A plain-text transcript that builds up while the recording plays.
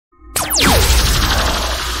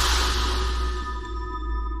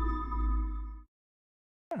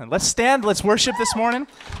Let's stand, let's worship this morning.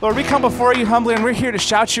 Lord, we come before you humbly, and we're here to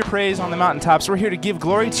shout your praise on the mountaintops. We're here to give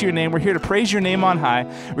glory to your name. We're here to praise your name on high.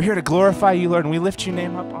 We're here to glorify you, Lord, and we lift your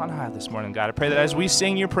name up on high this morning, God. I pray that as we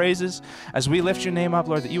sing your praises, as we lift your name up,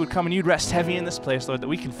 Lord, that you would come and you'd rest heavy in this place, Lord, that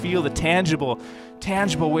we can feel the tangible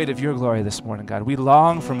weight of your glory this morning, God. We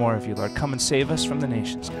long for more of you, Lord. Come and save us from the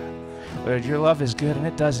nations, God. Lord, your love is good and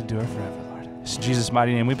it does endure forever, Lord. It's in Jesus'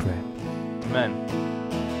 mighty name we pray. Amen.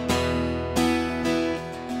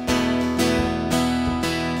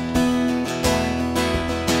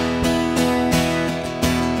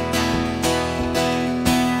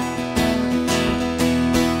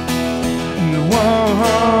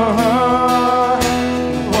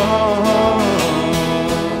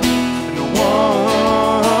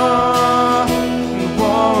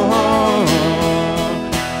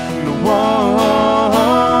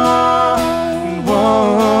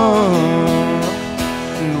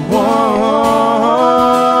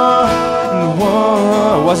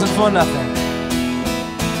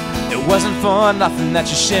 For nothing that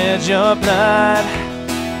you shed your blood.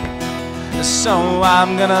 So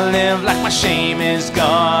I'm gonna live like my shame is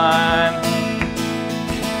gone.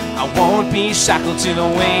 I won't be shackled to the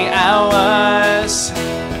way I was.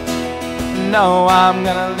 No, I'm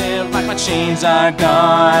gonna live like my chains are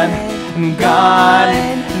gone. Gone.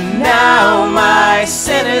 Now my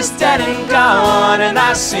sin is dead and gone, and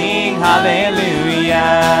I sing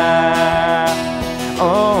hallelujah.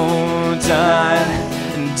 Oh, done.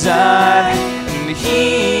 Done, and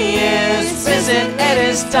he is risen, it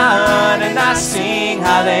is done, and I sing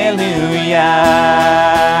hallelujah.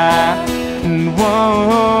 And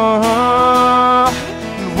whoa,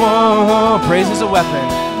 whoa, praise is a weapon,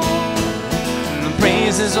 and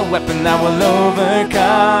praise is a weapon that will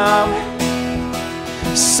overcome.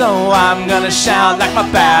 So I'm gonna shout like my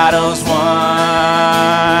battle's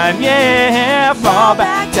won. Yeah, fall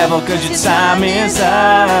back, devil, 'cause your time is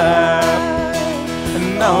up.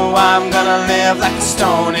 No, I'm gonna live like the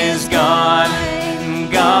stone is gone,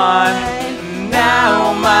 gone.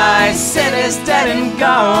 Now my sin is dead and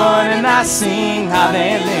gone, and I sing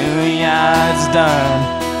hallelujah. It's done,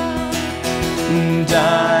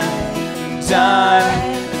 done, done.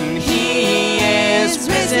 And he is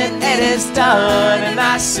risen, it is done, and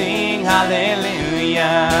I sing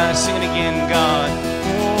hallelujah. Sing it again, gone,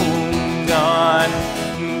 gone,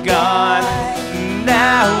 gone.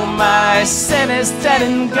 Now my sin is dead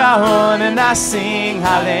and gone, and I sing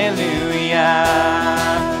hallelujah.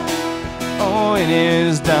 Oh, it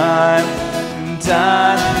is done,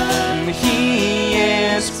 done. And he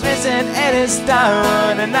is risen, it is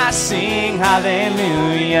done, and I sing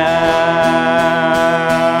hallelujah.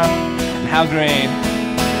 And how great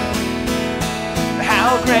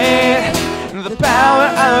the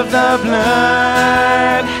power of the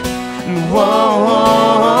blood. Whoa.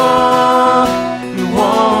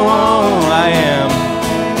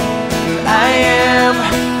 I am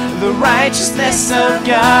the righteousness of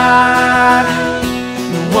God.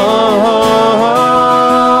 Whoa,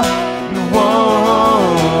 whoa,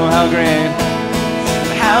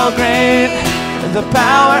 how great the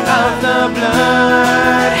power of the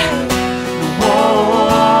blood. Whoa,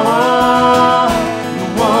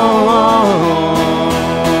 whoa,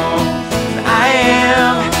 I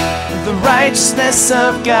am the righteousness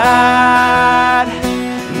of God.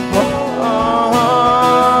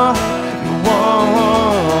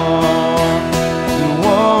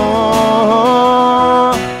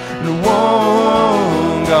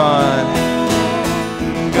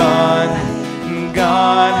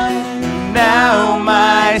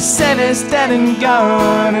 Sin is dead and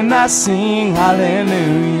gone, and I sing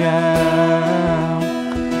hallelujah.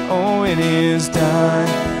 Oh, it is done,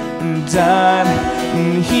 done,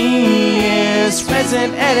 and he is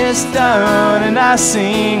risen, it is done, and I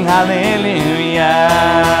sing hallelujah.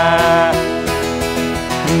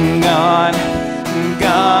 Gone,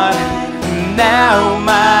 gone, now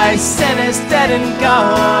my sin is dead and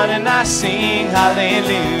gone, and I sing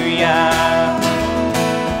hallelujah.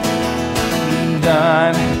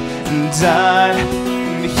 Done, done,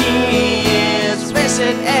 he is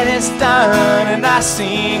risen, it is done, and I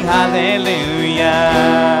sing hallelujah.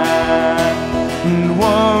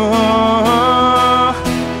 Whoa, whoa,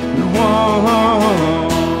 whoa,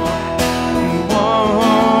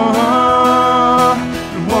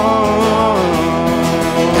 whoa.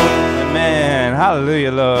 Amen.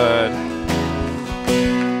 Hallelujah, Lord.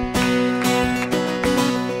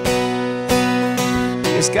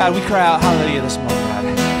 God, we cry out hallelujah this morning, God,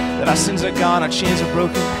 that our sins are gone, our chains are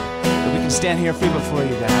broken, that we can stand here free before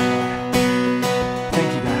you, God.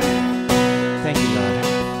 Thank you, God. Thank you, God.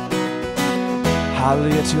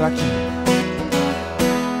 Hallelujah to our King.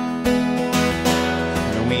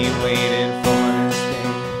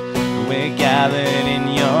 gathered in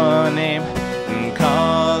your name and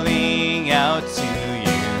calling out to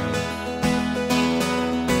you.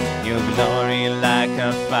 Your glory like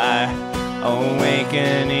a fire,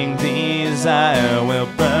 awakening desire, will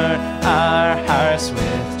burn our hearts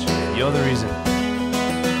with joy. You're the reason.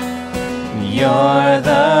 You're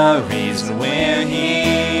the reason we're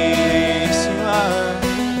here. Yes, you are.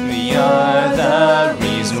 You're the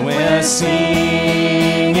reason we're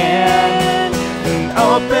singing. And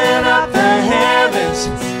open up the heavens,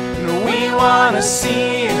 and we want to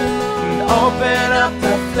see you. And open up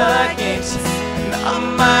the floodgates, and a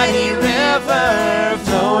mighty river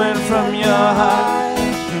flowing from your heart,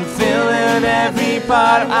 and filling every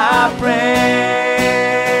part of our praise.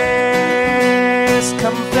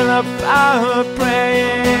 Come fill up our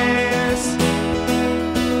praise.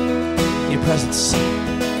 Your presence.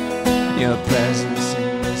 Your presence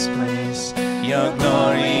in this place, your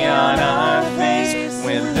glory on our face.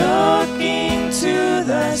 We're looking to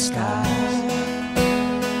the skies,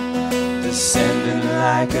 descending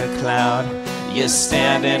like a cloud. You're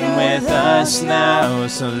standing with us now,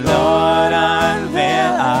 so Lord,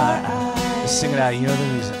 unveil our eyes. Let's sing it out. You're the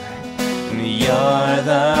reason. You're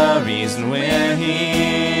the reason we're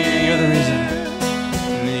here. You're the reason.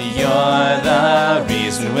 You're the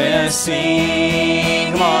reason we're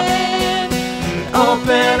singing. Come on.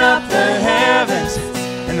 Open up the heavens,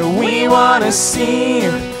 and we want to see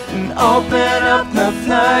you. And open up the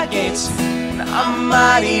floodgates, and a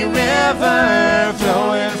mighty river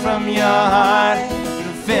flowing from your heart,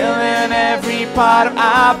 and filling every part of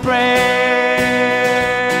our praise.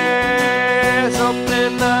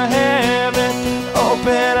 Open the heavens,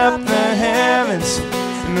 open up the heavens,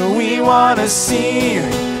 and we want to see you.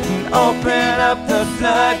 And open up the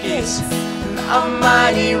floodgates, a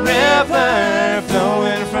mighty river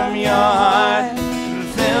flowing from your heart, and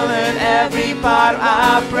filling every part of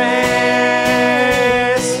our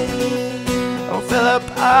praise. Oh, fill up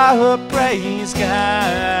our praise,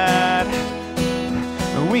 God.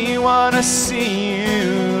 We want to see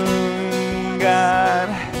you, God.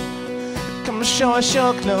 Come show us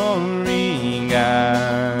your glory,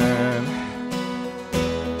 God.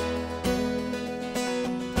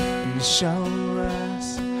 And show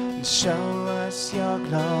us your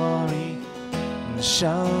glory, and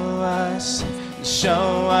show us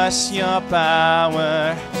your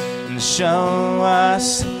power, and show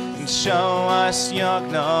us your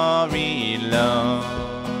glory, Lord.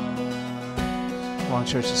 Come on,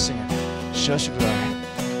 church, let's sing it. Show us your glory.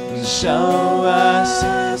 And show us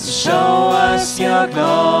your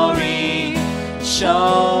glory.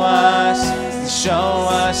 Show us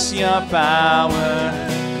your power,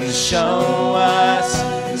 and show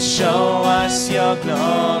us your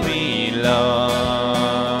glory,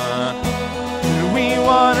 Lord. We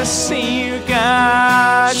want to see you,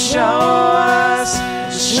 God. Show us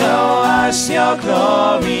your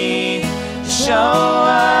glory. Show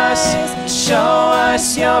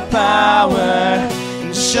us your power,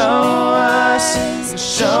 and show us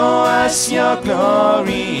your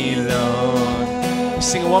glory, Lord.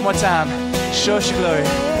 Sing it one more time. Show us your glory.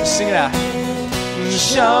 Sing it out.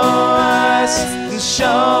 Show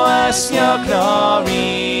us your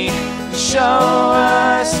glory. Show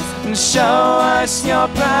us your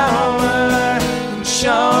power.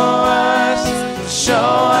 Show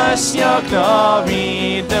us your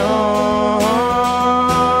glory, Lord.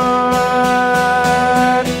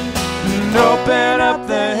 And open up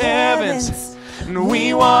the heavens, and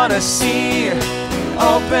we want to see you.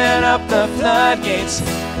 Open up the floodgates,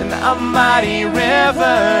 and a mighty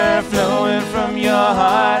river flowing from your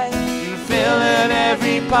heart, and filling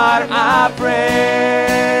every part of our praise.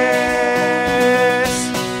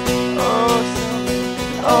 Oh,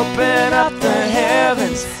 open up the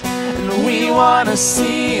heavens, and we want to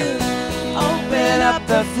see you. Open up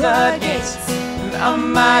the floodgates, and a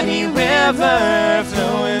mighty river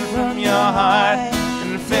flowing from your heart,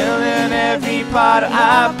 and filling every part of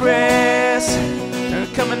our praise.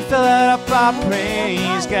 Come and fill up our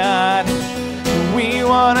praise, God. We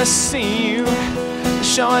want to see you.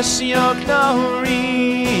 Show us your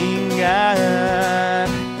glory, God.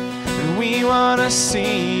 We want to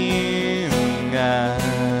see you, God.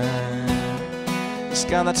 Yes,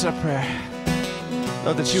 God, that's our prayer.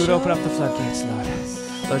 Lord, that you would open up the floodgates, Lord.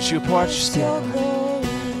 Lord, that you would pour out your spirit, Lord.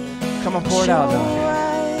 Come and pour it out, Lord.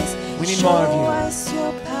 We need more of you,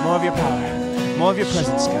 more of your power, more of your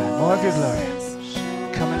presence, God, more of your glory.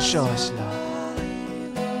 Come and show us, Lord.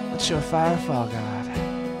 Let your fire fall, God.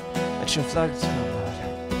 Let your floodgates fall,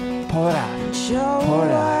 Lord. Pour it out. Pour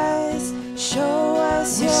it out. Show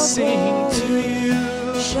us We your sing to glory. you.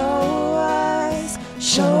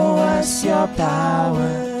 Show us your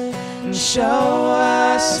power. And show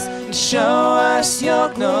us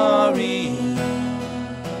your glory.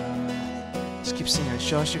 Just keep singing,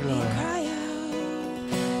 show us your glory.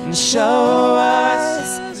 And show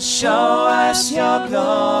us your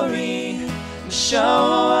glory. And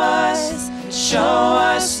show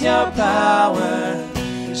us your power.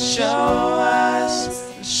 And show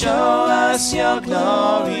us your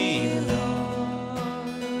glory,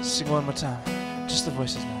 Lord. Sing one more time, just the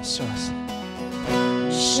voices now.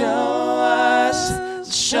 Show us.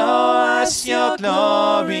 Show us your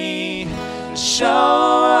glory.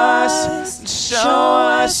 Show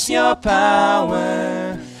us your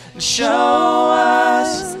power. Show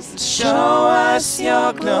us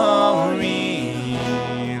your glory,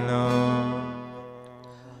 Lord.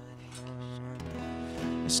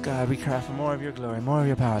 Yes, God, we cry for more of your glory, more of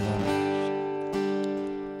your power, Lord.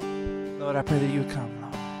 Lord, I pray that you would come,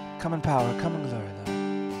 Lord. Come in power, come in glory, Lord.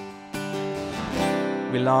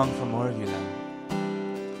 We long for more of you, Lord.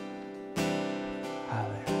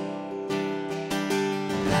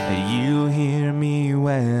 You hear me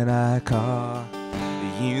when I call.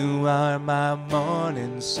 You are my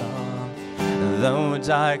morning song. Though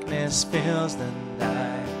darkness fills the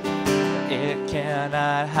night, it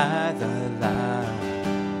cannot hide the light.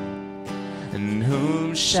 And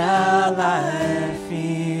whom shall I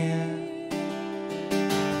fear?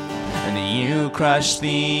 And you crush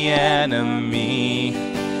the enemy,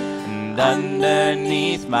 and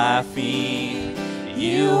underneath my feet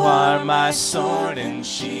you are my sword and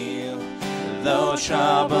shield. Though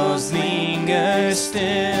troubles linger still,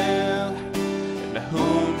 and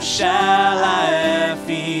whom shall I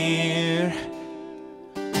fear?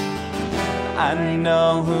 I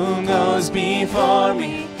know who goes before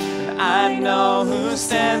me, and I know who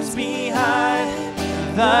stands behind.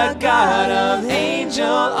 The God of angel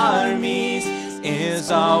armies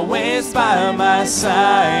is always by my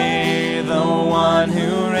side. The one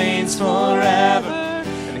who reigns forever,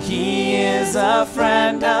 he is a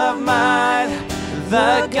friend of mine.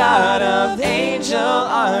 The God of angel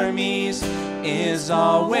armies is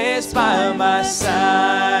always by my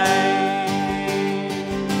side.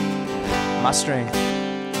 My strength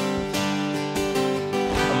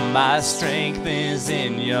is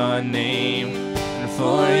in your name, and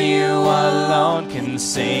for you alone can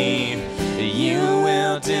save. You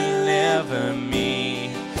will deliver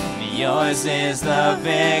me. Yours is the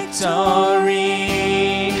victory.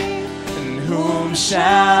 And whom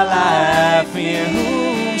shall I fear?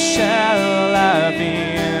 Whom shall I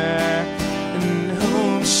fear? And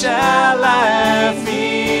whom shall I fear?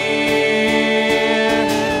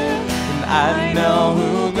 And I know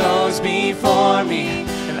who goes before me,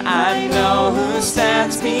 and I know who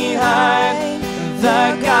stands behind.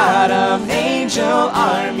 The God of angel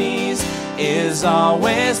armies is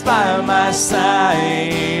always by my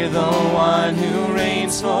side. The one who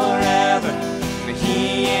reigns forever,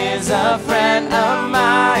 he is a friend of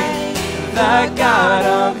mine. The God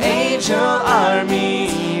of angel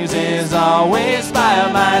armies is always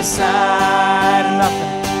by my side.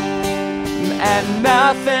 And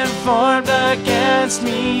nothing formed against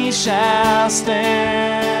me shall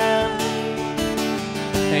stand.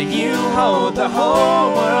 You hold the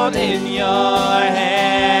whole world in your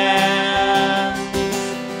hand,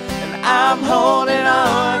 and I'm holding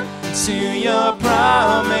on to your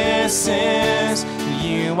promises.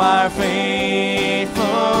 You are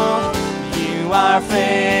faithful, you are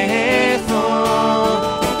faithful,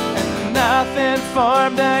 and nothing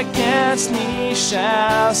formed against me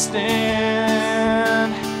shall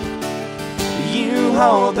stand. You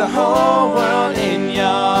hold the whole world in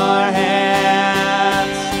your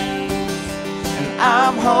hands, and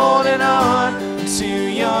I'm holding on to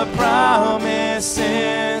your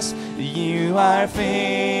promises. You are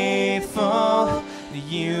faithful,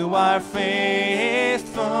 you are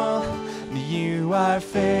faithful, you are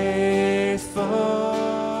faithful.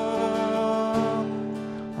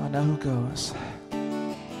 Oh, now who goes?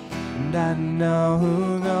 And I know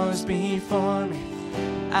who goes before me,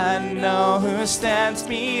 I know who stands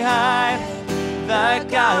behind. The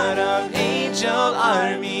God of angel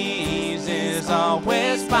armies is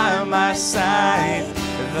always by my side.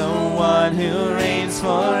 The one who reigns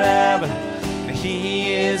forever,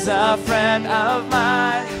 he is a friend of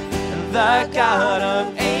mine. The God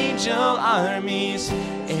of angel armies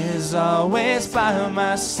is always by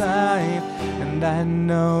my side. And I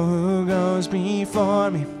know who goes before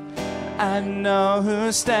me, I know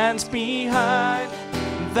who stands behind.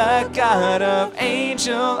 The God of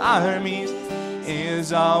angel armies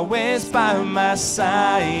is always by my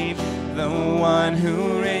side. The one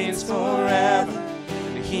who reigns forever,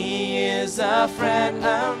 he is a friend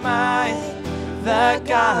of mine. The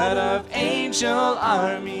God of angel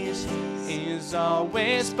armies is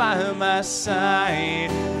always by my side.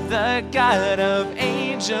 The God of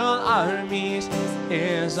angel armies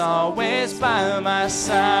is always by my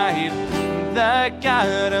side. The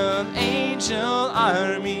God of angel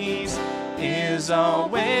armies is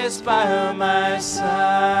always by my side.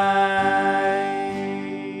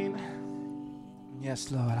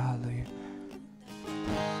 Yes, Lord, hallelujah.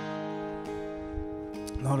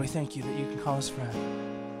 Lord, we thank you that you can call us friend,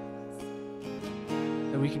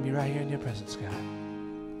 that we can be right here in your presence, God.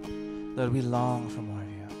 Lord, we long for more of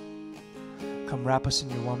you. Come wrap us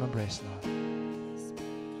in your warm embrace, Lord.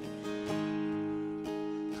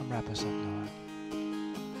 Come wrap us up, Lord,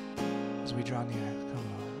 as we draw near. Come,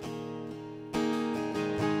 Lord.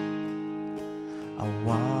 I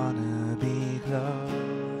wanna be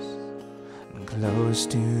close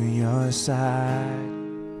to your side,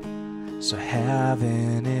 so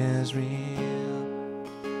heaven is real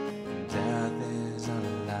and death is a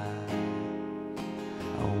lie.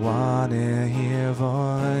 I wanna hear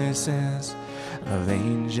voices of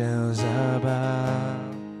angels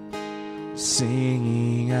above,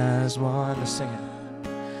 singing as one. Let's sing it.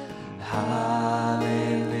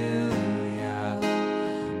 Hallelujah,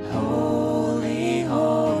 holy,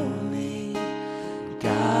 holy,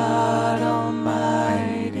 God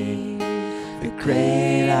Almighty, the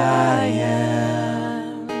great I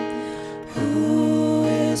am. Who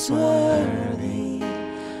is worthy?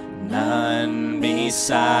 None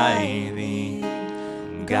beside thee,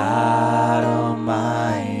 God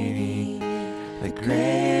Almighty, the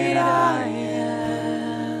great I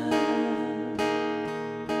am.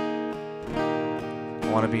 I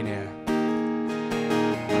want to be near.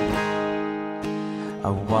 I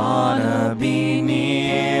want to be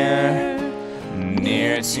near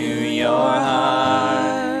to your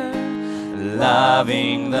heart,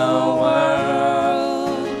 loving the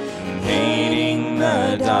world, hating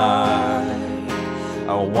the dark.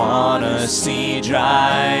 I want to see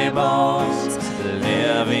dry bones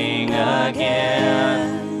living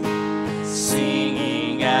again,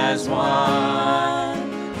 singing as one.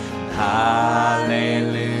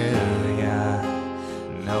 Hallelujah,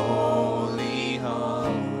 holy,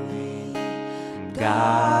 holy,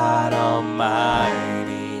 God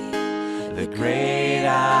Almighty, the great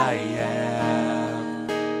I am.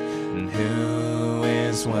 And who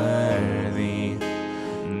is worthy?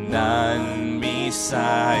 None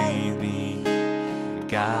beside thee,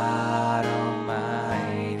 God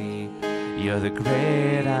Almighty, you're the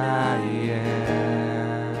great I am.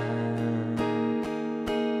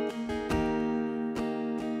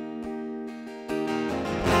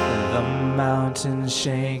 The mountains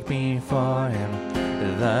shake before him,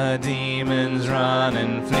 the demons run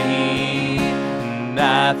and flee, and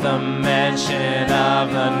at the mention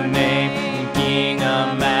of the name King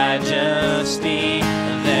of Majesty,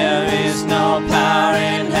 there is no power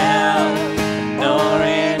in hell, nor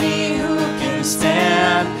any who can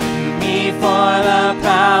stand before the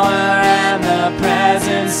power and the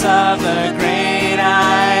presence of the great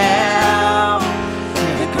I am.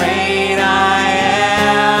 The great I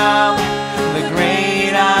am. The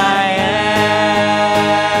great I am.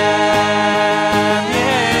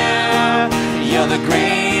 Yeah, you're the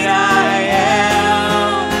great I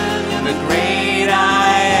am. The great I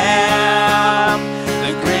am.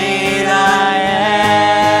 The great I am.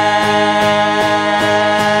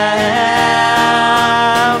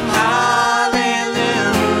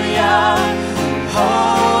 Hallelujah.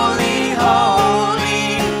 Holy, holy,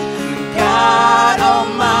 God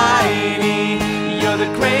Almighty, you're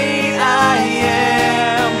the great I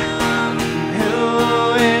am. Who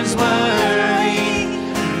is worthy?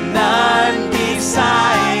 None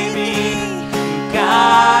beside me.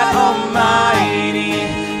 God Almighty,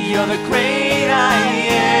 you're the great I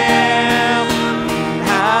am.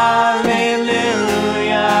 Hallelujah.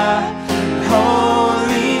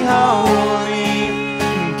 Holy, holy,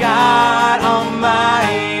 God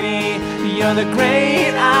Almighty, you're the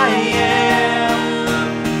great I am.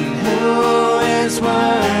 Who is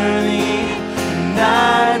worthy?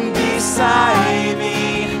 None beside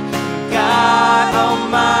thee, God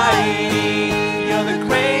Almighty, you're the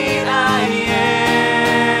great I am.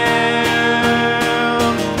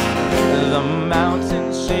 The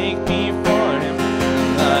mountains shake before him,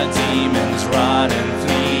 the demons run and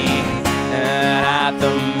flee, and at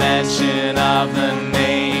the mention of the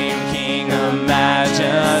name King of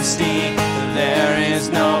Majesty, there is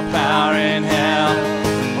no power in hell,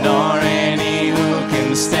 nor any who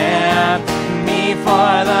can stand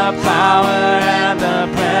before the power and the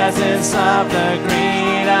presence of the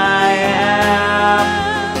great I am.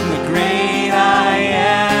 The great I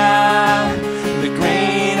am.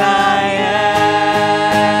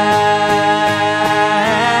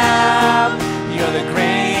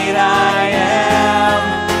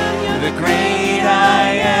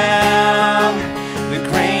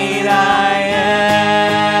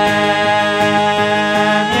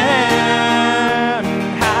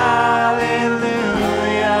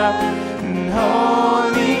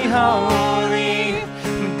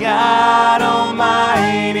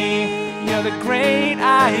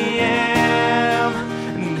 am,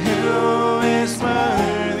 and who is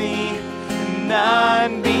worthy, and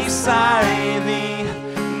none beside thee,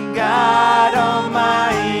 God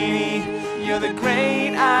Almighty, you're the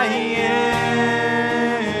great I am.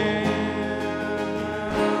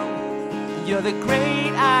 You're the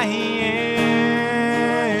great I am.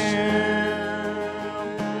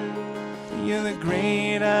 You're the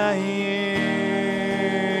great I am.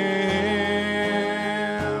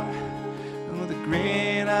 You're the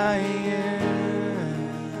great I am.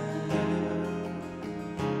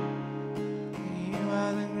 You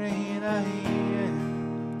are the great I am.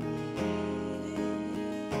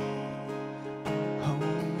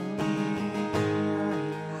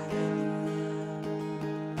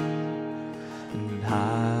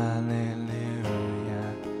 Hallelujah,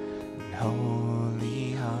 and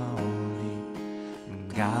holy, holy,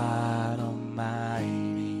 and God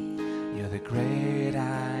Almighty, you're the great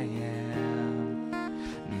I am,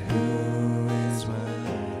 and who is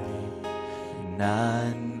worthy, and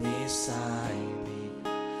none beside thee,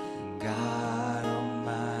 and God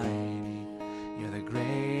Almighty, you're the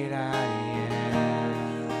great I am.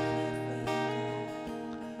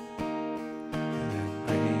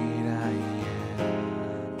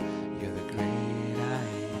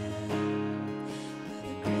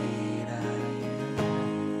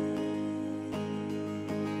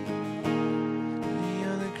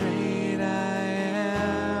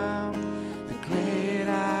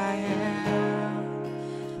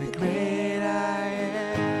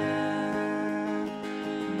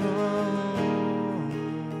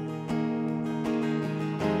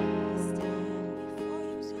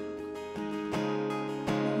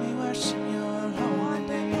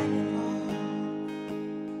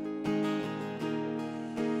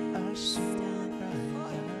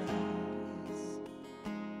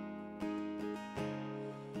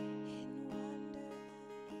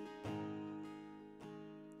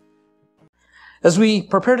 As we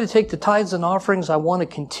prepare to take the tithes and offerings, I want to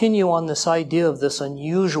continue on this idea of this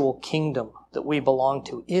unusual kingdom that we belong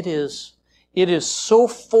to. It is so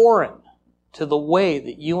foreign to the way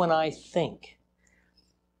that you and I think.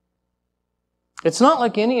 It's not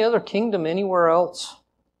like any other kingdom anywhere else.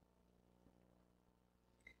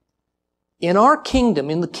 In our kingdom,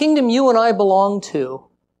 in the kingdom you and I belong to,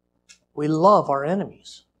 we love our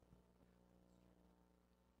enemies.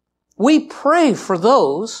 We pray for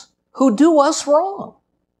those who do us wrong.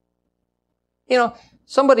 You know,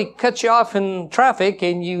 somebody cuts you off in traffic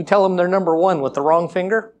and you tell them they're number one with the wrong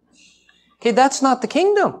finger. Okay, that's not the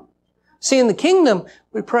kingdom. See, in the kingdom,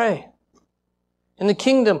 we pray. In the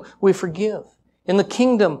kingdom, we forgive. In the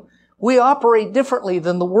kingdom, we operate differently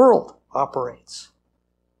than the world operates.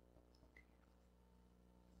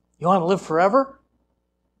 You want to live forever?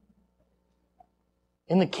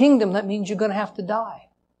 In the kingdom, that means you're going to have to die.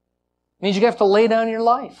 It means you have to lay down your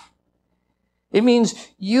life. It means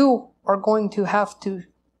you are going to have to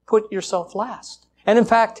put yourself last. And in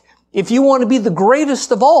fact, if you want to be the greatest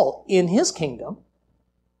of all in His kingdom,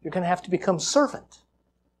 you're going to have to become servant.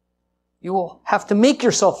 You will have to make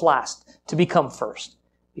yourself last to become first,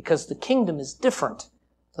 because the kingdom is different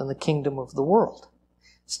than the kingdom of the world.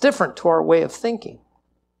 It's different to our way of thinking.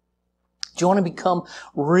 Do you want to become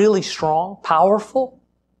really strong, powerful?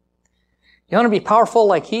 You want to be powerful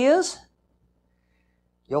like He is?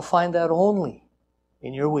 You'll find that only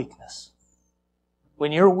in your weakness.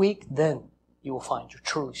 When you're weak, then you will find you're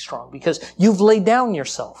truly strong, because you've laid down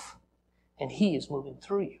yourself and He is moving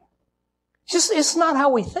through you. It's not how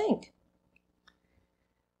we think.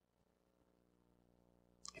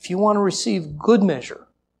 If you want to receive good measure,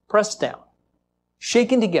 pressed down,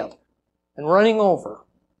 shaken together, and running over,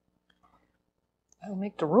 I don't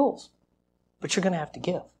make the rules, but you're going to have to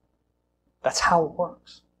give. That's how it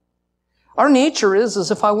works. Our nature is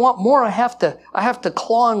if I want more, I have to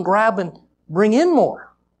claw and grab and bring in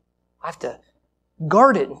more. I have to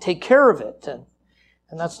guard it and take care of it. And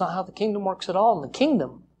that's not how the kingdom works at all. In the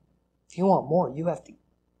kingdom, if you want more, you have to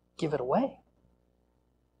give it away.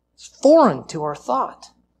 It's foreign to our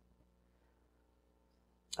thought.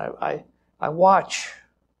 I watch,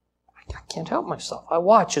 I can't help myself. I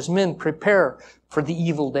watch as men prepare for the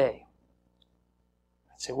evil day.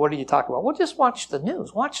 I say, what are you talking about? Well, just watch the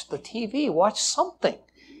news, watch the TV, watch something.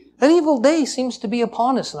 An evil day seems to be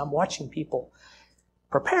upon us, and I'm watching people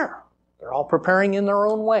prepare. They're all preparing in their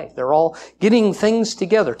own way. They're all getting things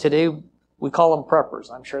together. Today, we call them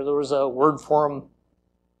preppers. I'm sure there was a word for them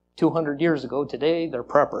 200 years ago. Today, they're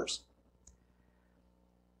preppers.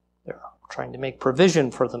 They're trying to make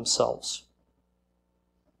provision for themselves.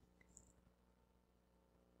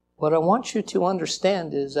 What I want you to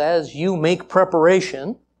understand is, as you make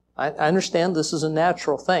preparation, I understand this is a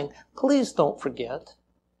natural thing. Please don't forget.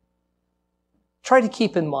 Try to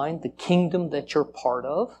keep in mind the kingdom that you're part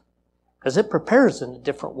of, because it prepares in a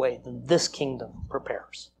different way than this kingdom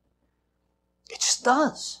prepares. It just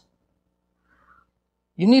does.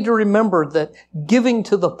 You need to remember that giving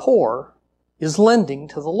to the poor is lending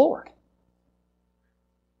to the Lord.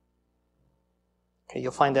 Okay,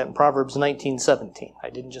 you'll find that in Proverbs 19:17. I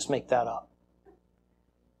didn't just make that up.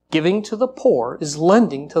 Giving to the poor is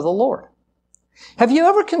lending to the Lord. Have you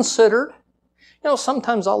ever considered,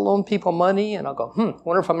 sometimes I'll loan people money and I'll go,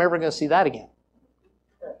 wonder if I'm ever going to see that again.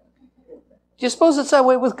 Do you suppose it's that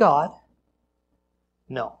way with God?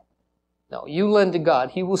 No. No, you lend to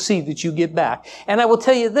God. He will see that you get back. And I will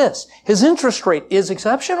tell you this, His interest rate is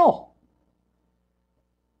exceptional.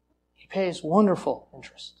 He pays wonderful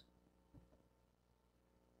interest.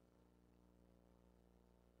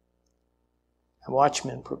 And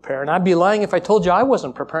watchmen prepare. And I'd be lying if I told you I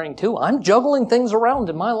wasn't preparing too. I'm juggling things around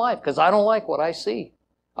in my life because I don't like what I see.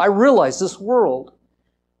 I realize this world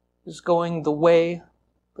is going the way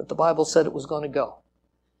that the Bible said it was going to go.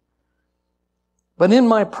 But in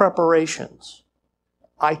my preparations,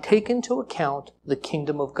 I take into account the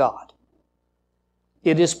kingdom of God.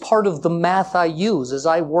 It is part of the math I use as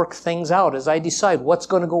I work things out, as I decide what's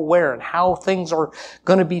going to go where and how things are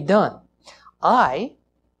going to be done. I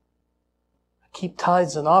keep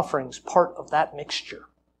tithes and offerings part of that mixture.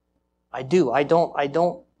 I do.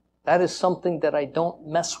 That is something that I don't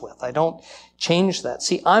mess with. I don't change that.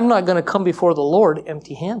 See, I'm not going to come before the Lord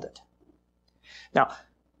empty-handed. Now,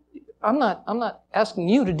 I'm not asking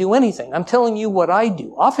you to do anything. I'm telling you what I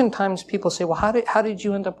do. Oftentimes people say, well, how did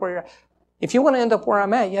you end up where you're at? If you want to end up where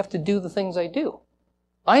I'm at, you have to do the things I do.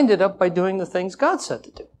 I ended up by doing the things God said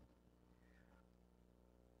to do.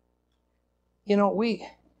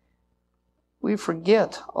 We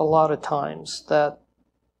forget a lot of times that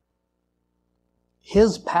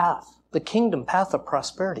His path, the kingdom path of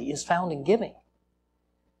prosperity, is found in giving.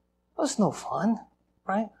 That's no fun,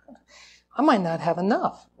 right? I might not have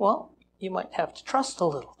enough. Well, you might have to trust a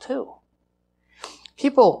little too.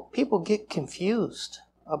 People get confused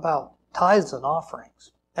about tithes and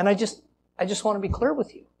offerings. And I just want to be clear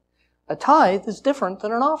with you. A tithe is different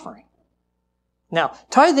than an offering. Now,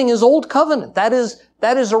 tithing is old covenant. That is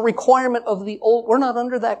a requirement of the old. We're not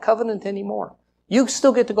under that covenant anymore. You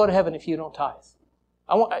still get to go to heaven if you don't tithe.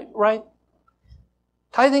 Right?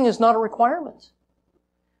 Tithing is not a requirement.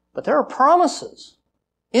 But there are promises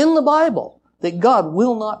in the Bible that God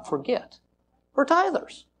will not forget for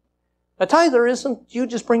tithers. A tither isn't you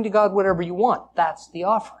just bring to God whatever you want. That's the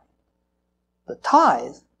offering. The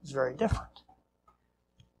tithe is very different.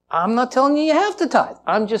 I'm not telling you have to tithe.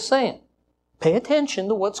 I'm just saying, pay attention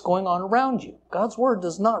to what's going on around you. God's word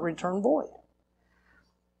does not return void.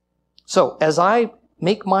 So, as I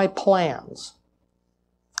make my plans,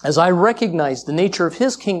 as I recognize the nature of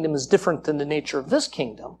His kingdom is different than the nature of this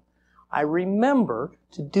kingdom, I remember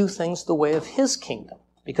to do things the way of His kingdom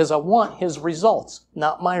because I want His results,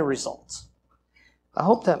 not my results. I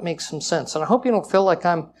hope that makes some sense. And I hope you don't feel like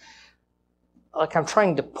I'm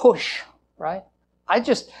trying to push, right? I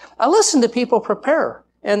listen to people prepare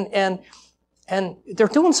and they're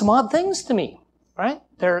doing some odd things to me, right?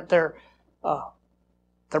 They're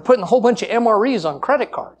putting a whole bunch of MREs on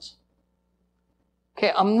credit cards.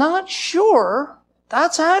 Okay, I'm not sure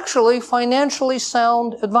that's actually financially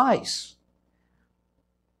sound advice.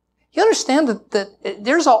 You understand that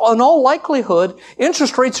there's in all likelihood,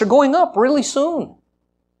 interest rates are going up really soon.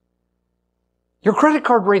 Your credit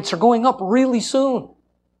card rates are going up really soon.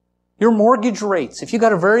 Your mortgage rates, if you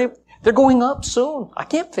got they're going up soon. I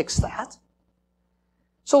can't fix that.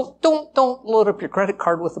 So don't load up your credit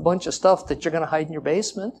card with a bunch of stuff that you're going to hide in your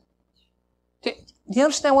basement. Do you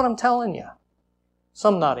understand what I'm telling you?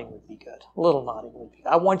 Some nodding would be good. A little nodding would be good.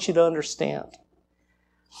 I want you to understand.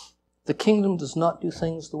 The kingdom does not do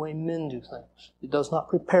things the way men do things. It does not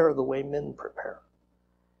prepare the way men prepare.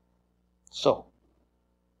 So,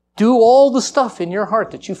 do all the stuff in your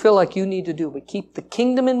heart that you feel like you need to do, but keep the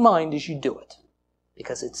kingdom in mind as you do it,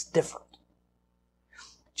 because it's different.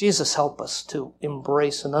 Jesus, help us to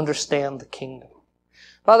embrace and understand the kingdom.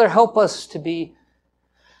 Father, help us to be,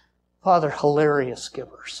 Father, hilarious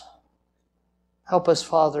givers. Help us,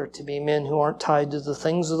 Father, to be men who aren't tied to the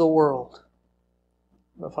things of the world,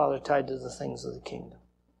 but, Father, tied to the things of the kingdom.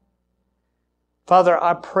 Father,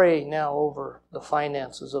 I pray now over the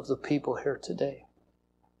finances of the people here today.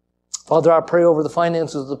 Father, I pray over the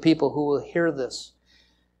finances of the people who will hear this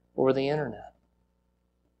over the internet.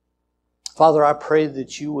 Father, I pray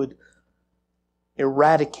that you would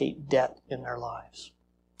eradicate debt in their lives.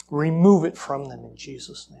 Remove it from them in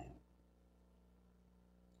Jesus' name.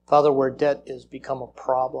 Father, where debt has become a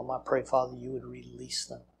problem, I pray, Father, you would release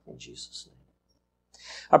them in Jesus' name.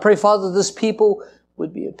 I pray, Father, this people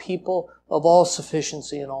would be a people of all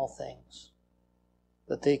sufficiency in all things,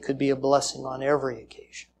 that they could be a blessing on every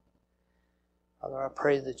occasion. Father, I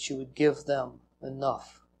pray that you would give them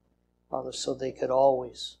enough, Father, so they could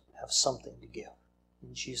always have something to give.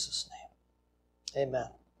 In Jesus' name, amen.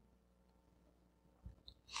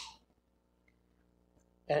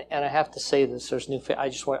 And I have to say this, there's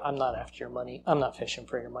I'm not after your money. I'm not fishing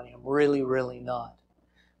for your money. I'm really, really not.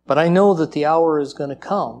 But I know that the hour is going to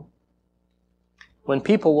come when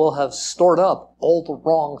people will have stored up all the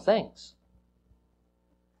wrong things.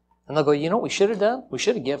 And they'll go, you know what we should have done? We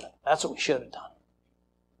should have given. That's what we should have done.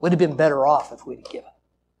 We'd have been better off if we'd have given.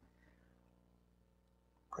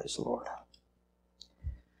 Praise the Lord.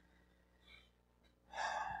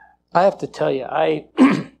 I have to tell you,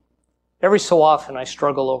 every so often I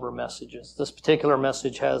struggle over messages. This particular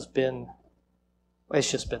message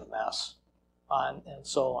it's just been a mess. And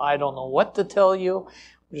so I don't know what to tell you.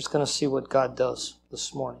 We're just going to see what God does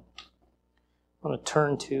this morning. I'm going to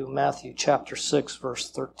turn to Matthew chapter 6,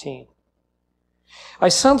 verse 13. I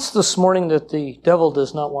sense this morning that the devil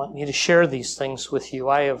does not want me to share these things with you.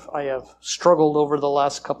 I have struggled over the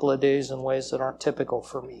last couple of days in ways that aren't typical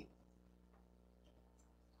for me.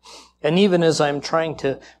 And even as I'm trying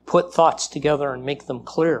to put thoughts together and make them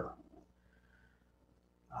clear,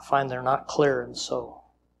 I find they're not clear, and so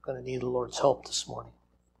I'm going to need the Lord's help this morning.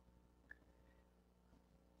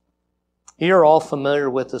 You're all familiar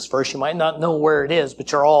with this verse. You might not know where it is,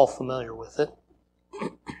 but you're all familiar with it.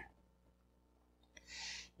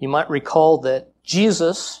 You might recall that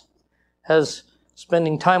Jesus has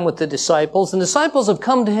spending time with the disciples, and the disciples have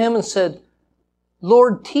come to him and said,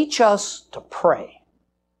 Lord, teach us to pray.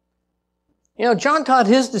 You know, John taught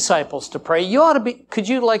his disciples to pray. Could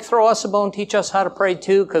you throw us a bone, teach us how to pray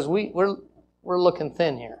too? Because we're looking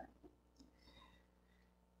thin here.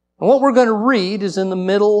 And what we're going to read is in the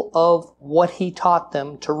middle of what he taught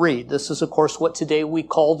them to read. This is, of course, what today we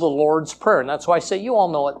call the Lord's Prayer. And that's why I say you all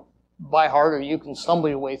know it by heart, or you can stumble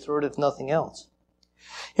your way through it if nothing else.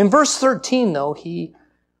 In verse 13, though, he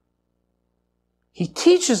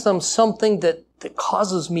teaches them something that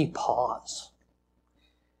causes me pause.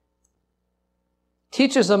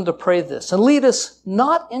 Teaches them to pray this, and lead us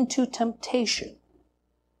not into temptation,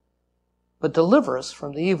 but deliver us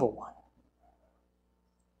from the evil one.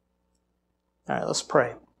 All right, let's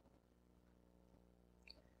pray.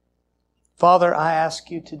 Father, I ask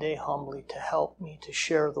you today humbly to help me to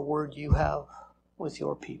share the word you have with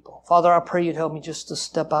your people. Father, I pray you'd help me just to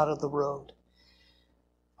step out of the road,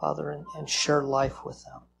 Father, and share life with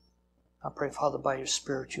them. I pray, Father, by your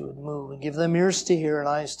Spirit you would move and give them ears to hear and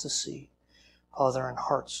eyes to see, Father, and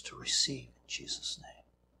hearts to receive in Jesus'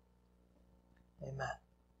 name. Amen.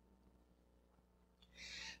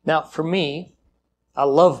 Now, for me, I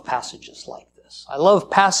love passages like this. I love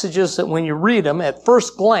passages that when you read them, at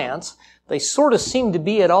first glance, they sort of seem to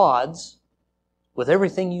be at odds with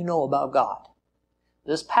everything you know about God.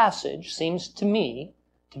 This passage seems to me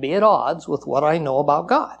to be at odds with what I know about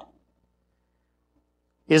God.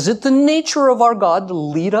 Is it the nature of our God to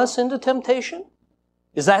lead us into temptation?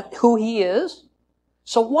 Is that who he is?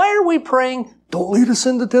 So why are we praying, don't lead us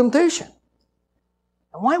into temptation?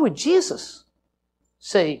 And why would Jesus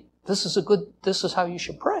say, this is how you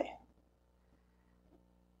should pray?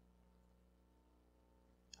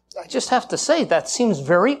 I just have to say, that seems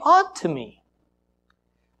very odd to me.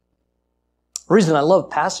 The reason I love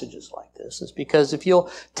passages like this is because if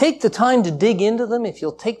you'll take the time to dig into them, if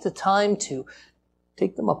you'll take the time to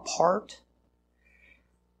take them apart,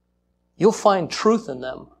 you'll find truth in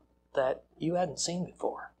them that you hadn't seen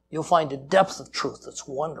before. You'll find a depth of truth that's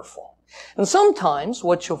wonderful. And sometimes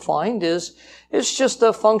what you'll find is it's just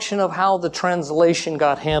a function of how the translation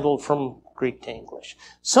got handled from Greek to English.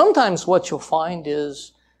 Sometimes what you'll find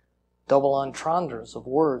is double entendres of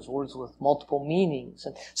words with multiple meanings.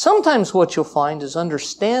 And sometimes what you'll find is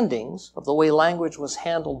understandings of the way language was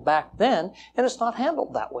handled back then, and it's not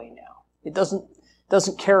handled that way now. It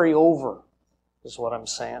doesn't carry over, is what I'm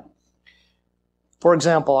saying. For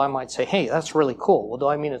example, I might say, hey, that's really cool. Well, do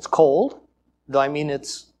I mean it's cold? Do I mean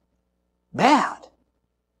it's bad?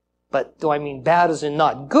 But do I mean bad as in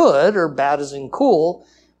not good, or bad as in cool,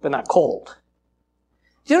 but not cold?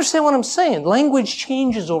 Do you understand what I'm saying? Language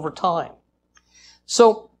changes over time.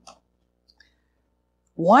 So,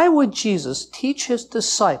 why would Jesus teach his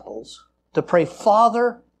disciples to pray,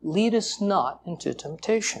 Father, lead us not into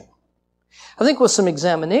temptation? I think with some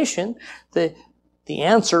examination, the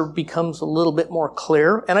answer becomes a little bit more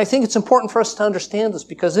clear. And I think it's important for us to understand this,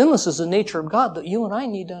 because in this is the nature of God that you and I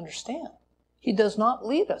need to understand. He does not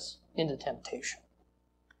lead us into temptation.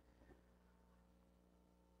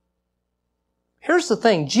 Here's the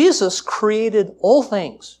thing. Jesus created all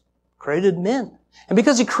things, created men. And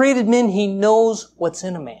because He created men, He knows what's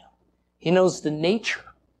in a man. He knows the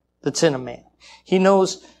nature that's in a man. He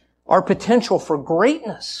knows our potential for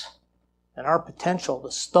greatness and our potential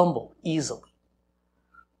to stumble easily.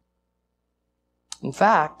 In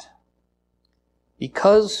fact,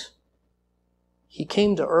 because He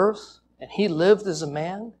came to earth and He lived as a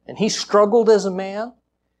man and He struggled as a man,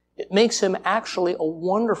 it makes Him actually a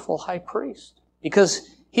wonderful high priest. Because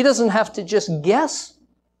He doesn't have to just guess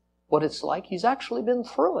what it's like. He's actually been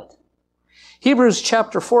through it. Hebrews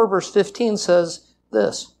chapter 4 verse 15 says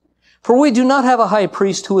this, "For we do not have a high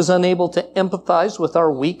priest who is unable to empathize with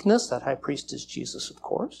our weakness." That high priest is Jesus, of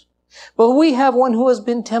course. "But we have one who has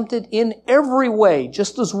been tempted in every way,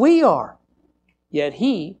 just as we are. Yet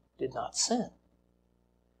He did not sin."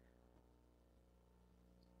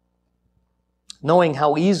 Knowing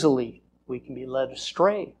how easily we can be led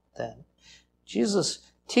astray, then, Jesus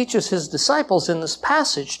teaches His disciples in this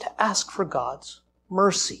passage to ask for God's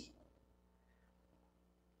mercy.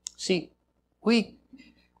 See,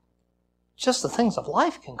 just the things of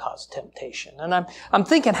life can cause temptation. And I'm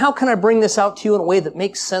thinking, how can I bring this out to you in a way that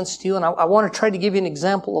makes sense to you? And I want to try to give you an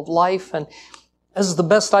example of life. And this is the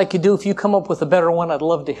best I could do. If you come up with a better one, I'd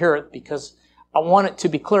love to hear it because I want it to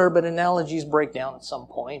be clear, but analogies break down at some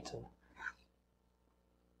point.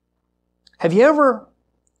 Have you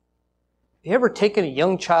ever taken a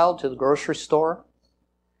young child to the grocery store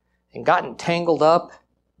and gotten tangled up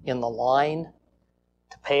in the line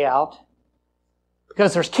to pay out?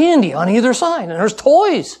 Because there's candy on either side, and there's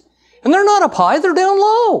toys. And they're not up high, they're down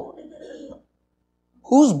low.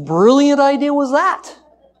 Whose brilliant idea was that?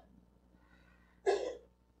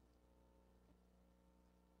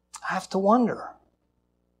 I have to wonder,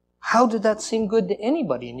 how did that seem good to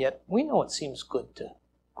anybody? And yet, we know it seems good to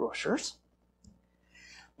grocers.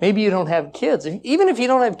 Maybe you don't have kids. Even if you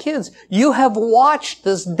don't have kids, you have watched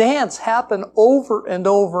this dance happen over and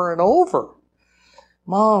over and over.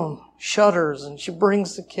 Mom shudders and she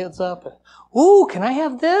brings the kids up. Ooh, can I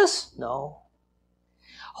have this? No.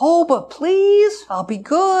 Oh, but please, I'll be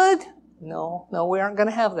good. No, we aren't going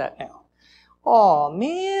to have that now. Oh,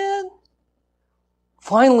 man.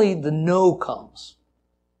 Finally, the no comes.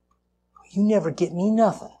 You never get me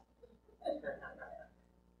nothing.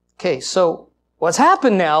 Okay, so what's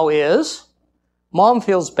happened now is mom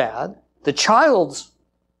feels bad. The child's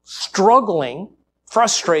struggling,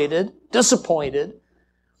 frustrated, disappointed.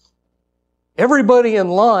 Everybody in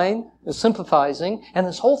line is sympathizing, and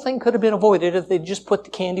this whole thing could have been avoided if they'd just put the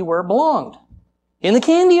candy where it belonged, in the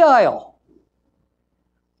candy aisle.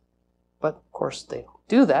 But, of course, they don't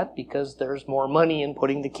do that because there's more money in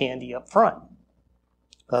putting the candy up front.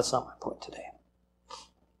 That's not my point today.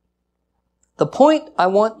 The point I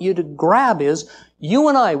want you to grab is, you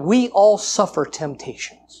and I, we all suffer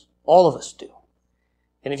temptations. All of us do.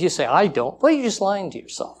 And if you say, I don't, well, you're just lying to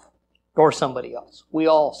yourself or somebody else. We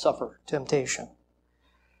all suffer temptation.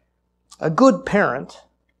 A good parent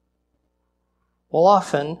will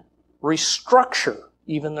often restructure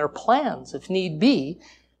even their plans, if need be,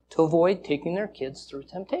 to avoid taking their kids through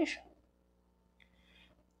temptation.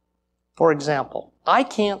 For example, I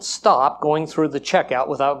can't stop going through the checkout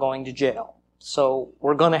without going to jail. So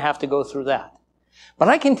we're going to have to go through that. But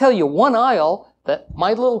I can tell you one aisle that my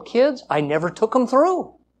little kids, I never took them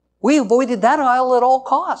through. We avoided that aisle at all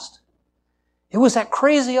cost. It was that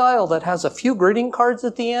crazy aisle that has a few greeting cards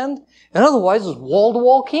at the end, and otherwise is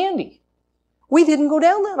wall-to-wall candy. We didn't go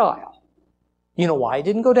down that aisle. You know why I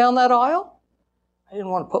didn't go down that aisle? I didn't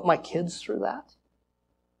want to put my kids through that.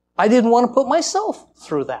 I didn't want to put myself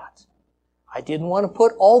through that. I didn't want to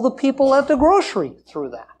put all the people at the grocery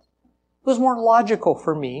through that. It was more logical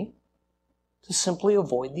for me to simply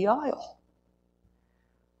avoid the aisle.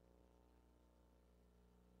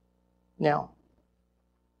 Now,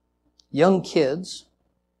 young kids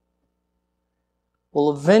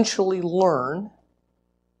will eventually learn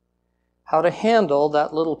how to handle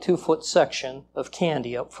that little 2-foot section of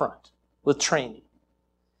candy up front with training.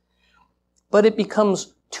 But it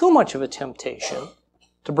becomes too much of a temptation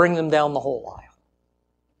to bring them down the whole aisle.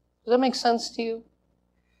 Does that make sense to you?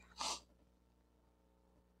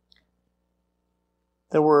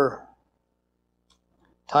 There were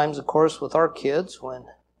times, of course, with our kids when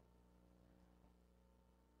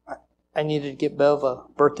I needed to get Bev a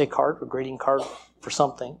birthday card or greeting card for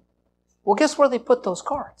something. Well, guess where they put those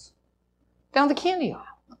cards? Down the candy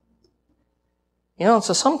aisle. You know,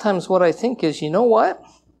 so sometimes what I think is, you know what?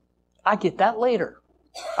 I get that later.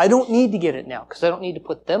 I don't need to get it now because I don't need to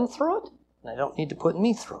put them through it and I don't need to put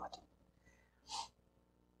me through it.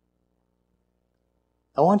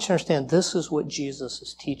 I want you to understand this is what Jesus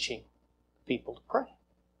is teaching people to pray.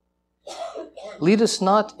 Lead us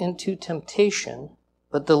not into temptation,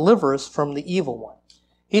 but deliver us from the evil one.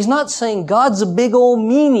 He's not saying God's a big old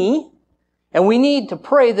meanie, and we need to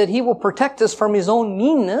pray that He will protect us from His own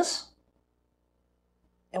meanness.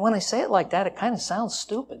 And when I say it like that, it kind of sounds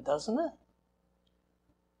stupid, doesn't it?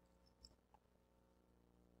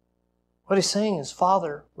 What He's saying is,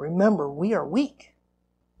 Father, remember, we are weak.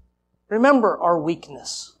 Remember our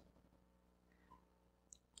weakness.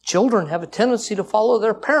 Children have a tendency to follow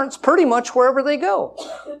their parents pretty much wherever they go.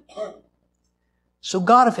 So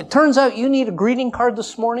God, if it turns out you need a greeting card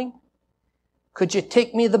this morning, could you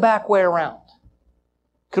take me the back way around?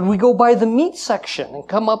 Could we go by the meat section and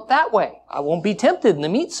come up that way? I won't be tempted in the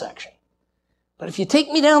meat section. But if you take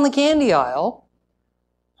me down the candy aisle,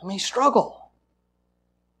 I may struggle.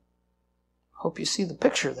 Hope you see the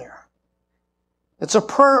picture there. It's a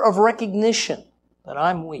prayer of recognition that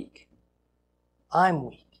I'm weak. I'm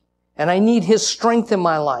weak. And I need His strength in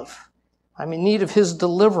my life. I'm in need of His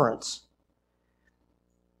deliverance.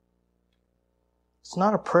 It's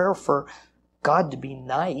not a prayer for God to be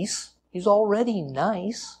nice. He's already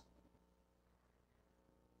nice.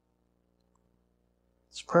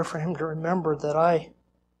 It's a prayer for Him to remember that I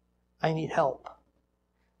need help.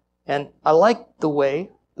 And I like the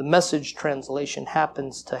way the Message translation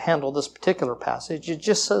happens to handle this particular passage. It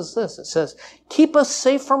just says this. It says, keep us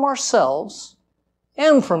safe from ourselves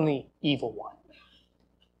and from the evil one.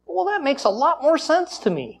 Well, that makes a lot more sense to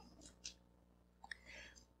me.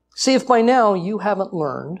 See, if by now you haven't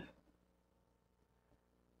learned,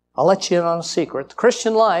 I'll let you in on a secret. The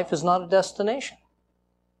Christian life is not a destination.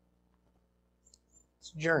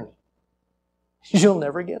 It's a journey. You'll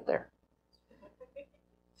never get there.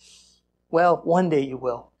 Well, one day you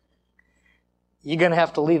will. You're going to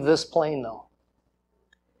have to leave this plane, though.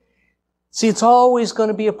 See, it's always going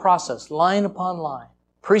to be a process, line upon line,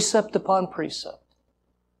 precept upon precept,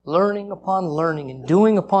 learning upon learning, and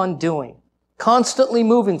doing upon doing, constantly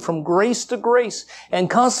moving from grace to grace, and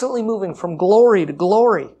constantly moving from glory to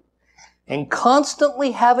glory, and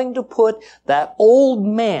constantly having to put that old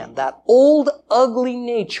man, that old ugly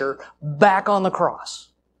nature back on the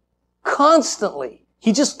cross. Constantly.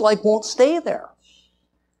 He just won't stay there.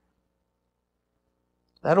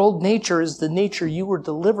 That old nature is the nature you were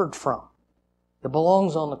delivered from. It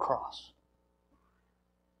belongs on the cross.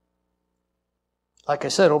 Like I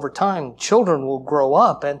said, over time, children will grow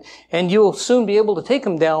up and you'll soon be able to take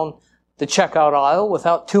them down the checkout aisle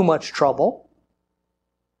without too much trouble.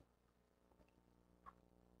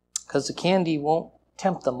 Because the candy won't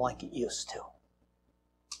tempt them like it used to.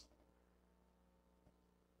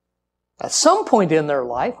 At some point in their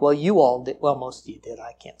life, you all did, most of you did,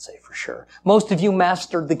 I can't say for sure. Most of you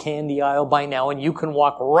mastered the candy aisle by now, and you can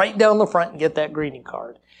walk right down the front and get that greeting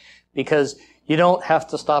card. Because you don't have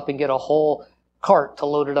to stop and get a whole cart to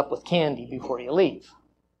load it up with candy before you leave.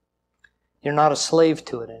 You're not a slave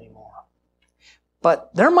to it anymore.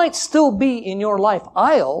 But there might still be in your life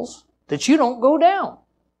aisles that you don't go down,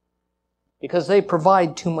 because they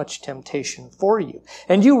provide too much temptation for you.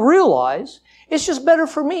 And you realize it's just better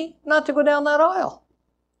for me not to go down that aisle.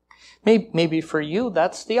 Maybe for you,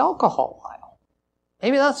 that's the alcohol aisle.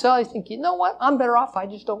 Maybe that's how I think, you know what, I'm better off, I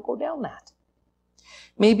just don't go down that.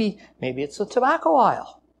 Maybe it's the tobacco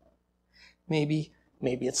aisle. Maybe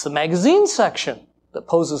it's the magazine section that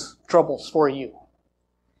poses troubles for you.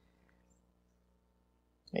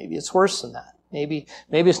 Maybe it's worse than that. Maybe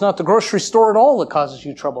it's not the grocery store at all that causes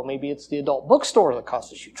you trouble. Maybe it's the adult bookstore that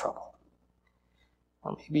causes you trouble.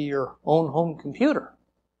 Or maybe your own home computer.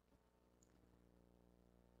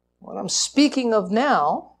 What I'm speaking of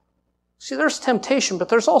now, see, there's temptation, but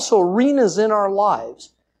there's also arenas in our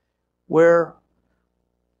lives where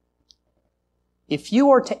if you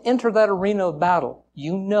are to enter that arena of battle,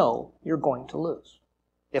 you know you're going to lose.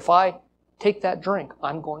 If I take that drink,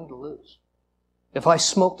 I'm going to lose. If I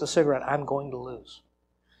smoke the cigarette, I'm going to lose.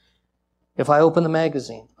 If I open the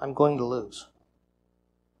magazine, I'm going to lose.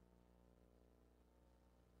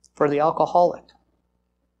 For the alcoholic,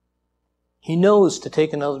 he knows to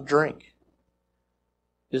take another drink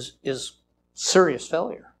is serious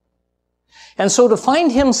failure. And so to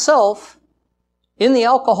find himself in the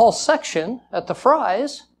alcohol section at the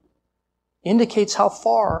Fry's indicates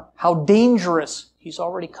how dangerous he's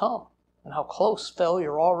already come and how close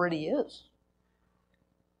failure already is.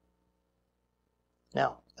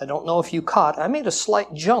 Now, I don't know if you caught, I made a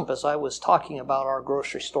slight jump as I was talking about our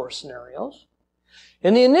grocery store scenarios.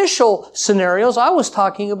 In the initial scenarios, I was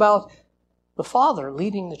talking about the father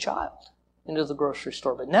leading the child into the grocery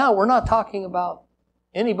store. But now we're not talking about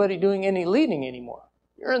anybody doing any leading anymore.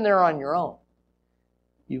 You're in there on your own.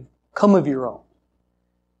 come of your own.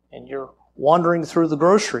 And you're wandering through the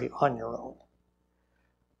grocery on your own.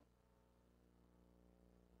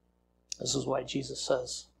 This is why Jesus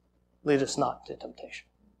says, lead us not into temptation.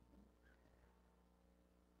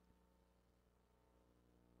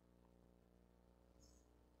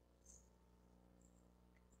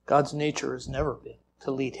 God's nature has never been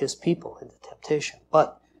to lead His people into temptation.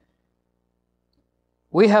 But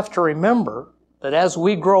we have to remember that as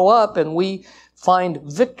we grow up and we find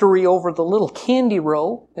victory over the little candy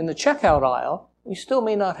row in the checkout aisle, we still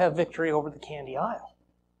may not have victory over the candy aisle.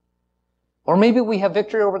 Or maybe we have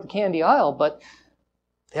victory over the candy aisle, but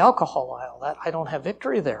the alcohol aisle, that I don't have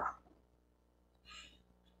victory there.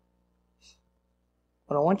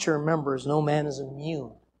 What I want you to remember is no man is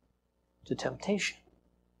immune to temptation.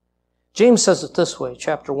 James says it this way,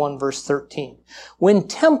 chapter 1, verse 13. When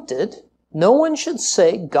tempted, no one should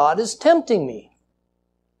say, God is tempting me.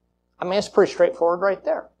 I mean, it's pretty straightforward right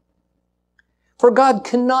there. For God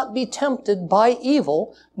cannot be tempted by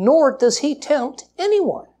evil, nor does He tempt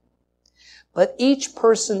anyone. But each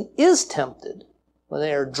person is tempted when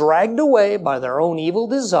they are dragged away by their own evil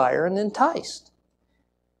desire and enticed.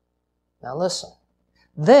 Now listen.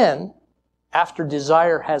 Then, after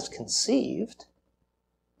desire has conceived,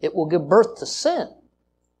 it will give birth to sin.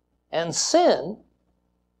 And sin,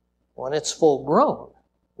 when it's full grown,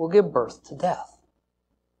 will give birth to death.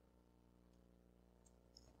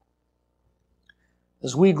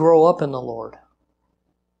 As we grow up in the Lord,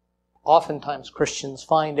 oftentimes Christians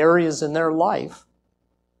find areas in their life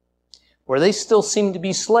where they still seem to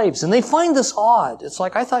be slaves. And they find this odd. It's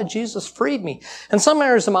like, I thought Jesus freed me. In some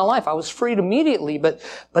areas of my life, I was freed immediately, but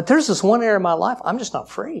there's this one area of my life, I'm just not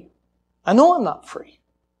free. I know I'm not free.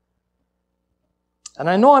 And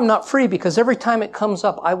I know I'm not free because every time it comes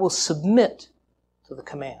up, I will submit to the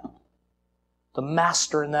command. The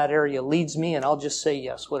master in that area leads me, and I'll just say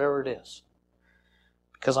yes, whatever it is.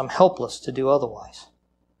 Because I'm helpless to do otherwise.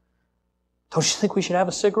 Don't you think we should have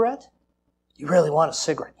a cigarette? You really want a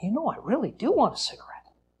cigarette? You know I really do want a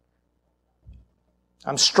cigarette.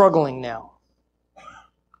 I'm struggling now. I'll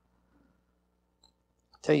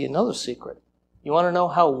tell you another secret. You want to know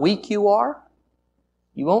how weak you are?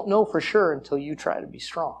 You won't know for sure until you try to be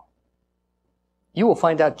strong. You will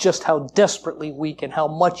find out just how desperately weak and how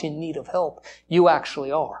much in need of help you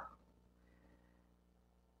actually are.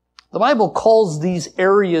 The Bible calls these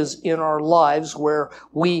areas in our lives where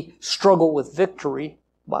we struggle with victory,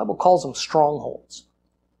 the Bible calls them strongholds.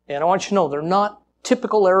 And I want you to know they're not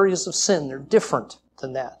typical areas of sin. They're different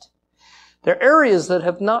than that. They're areas that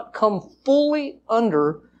have not come fully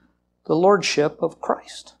under the lordship of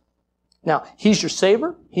Christ. Now, He's your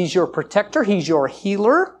Savior, He's your protector, He's your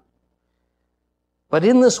healer. But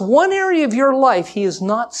in this one area of your life, He is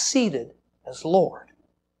not seated as Lord.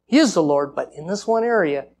 He is the Lord, but in this one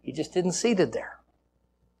area, He just isn't seated there.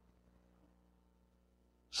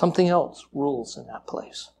 Something else rules in that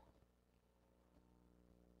place.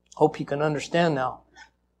 Hope you can understand now.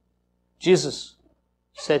 Jesus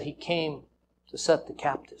said He came to set the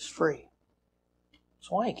captives free.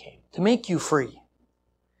 That's why He came, to make you free.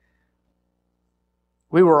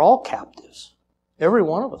 We were all captives. Every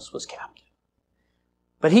one of us was captive.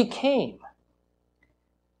 But He came,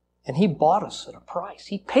 and He bought us at a price.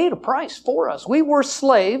 He paid a price for us. We were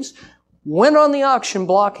slaves, went on the auction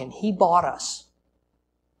block, and He bought us.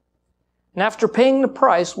 And after paying the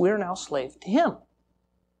price, we are now slaves to Him,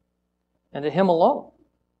 and to Him alone.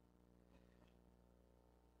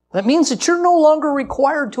 That means that you're no longer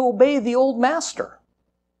required to obey the old master.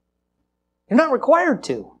 You're not required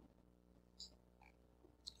to.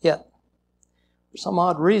 Yet, for some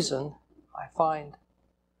odd reason, I find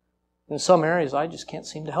in some areas I just can't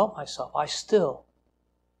seem to help myself. I still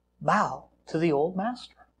bow to the old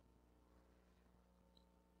master.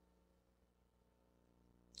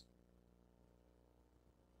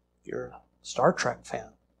 You're a Star Trek fan,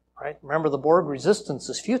 right? Remember the Borg, resistance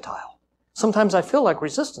is futile. Sometimes I feel like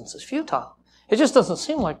resistance is futile. It just doesn't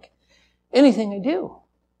seem like anything I do.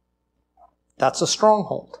 That's a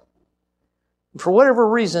stronghold. For whatever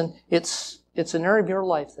reason, it's an area of your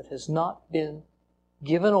life that has not been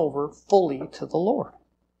given over fully to the Lord.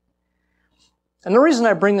 And the reason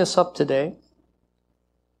I bring this up today,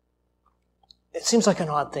 it seems like an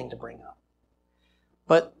odd thing to bring up.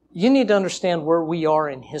 But you need to understand where we are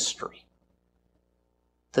in history.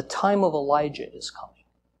 The time of Elijah is coming.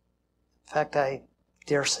 In fact, I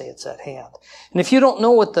dare say it's at hand. And if you don't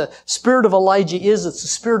know what the spirit of Elijah is, it's the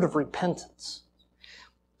spirit of repentance.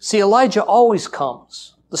 See, Elijah always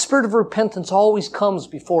comes. The spirit of repentance always comes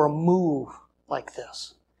before a move like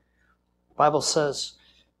this. The Bible says,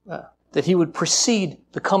 that he would precede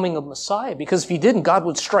the coming of Messiah, because if he didn't, God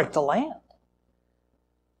would strike the land.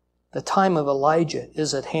 The time of Elijah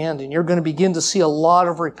is at hand, and you're going to begin to see a lot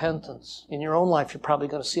of repentance. In your own life, you're probably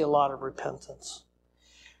going to see a lot of repentance.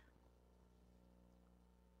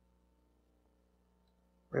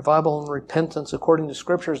 Revival and repentance, according to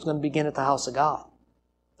Scripture, is going to begin at the house of God.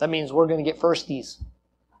 That means we're going to get firsties.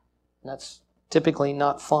 And that's typically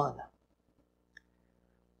not fun.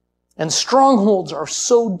 And strongholds are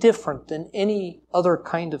so different than any other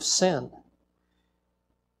kind of sin.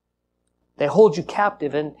 They hold you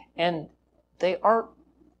captive, and they aren't,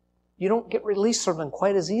 you don't get released from them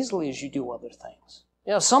quite as easily as you do other things.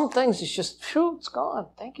 You know, some things it's just, phew, it's gone.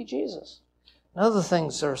 Thank you, Jesus. And other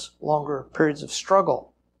things, there's longer periods of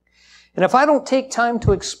struggle. And if I don't take time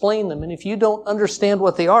to explain them, and if you don't understand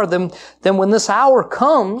what they are, then when this hour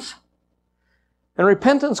comes, and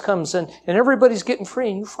repentance comes, and everybody's getting free,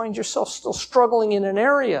 and you find yourself still struggling in an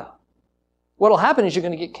area, what'll happen is you're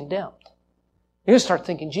going to get condemned. You're going to start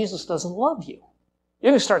thinking Jesus doesn't love you.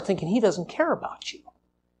 You're going to start thinking He doesn't care about you.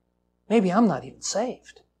 Maybe I'm not even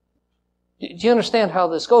saved. Do you understand how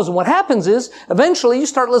this goes? And what happens is, eventually you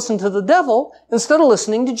start listening to the devil instead of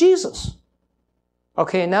listening to Jesus.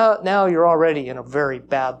 Okay, now you're already in a very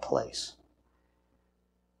bad place.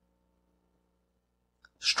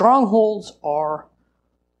 Strongholds are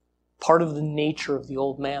part of the nature of the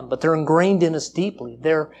old man, but they're ingrained in us deeply.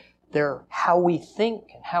 They're how we think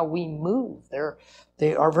and how we move.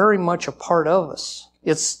 They are very much a part of us.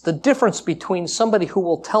 It's the difference between somebody who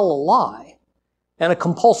will tell a lie and a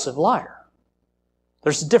compulsive liar.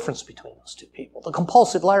 There's a difference between those two people. The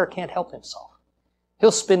compulsive liar can't help himself.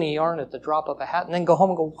 He'll spin a yarn at the drop of a hat and then go home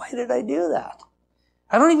and go, why did I do that?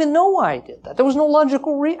 I don't even know why I did that. There was no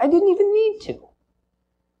logical reason. I didn't even need to.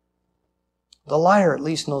 The liar at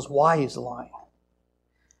least knows why he's lying.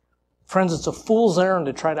 Friends, it's a fool's errand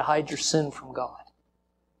to try to hide your sin from God.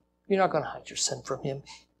 You're not going to hide your sin from Him.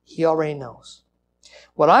 He already knows.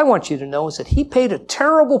 What I want you to know is that He paid a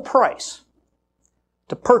terrible price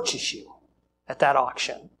to purchase you at that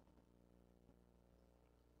auction.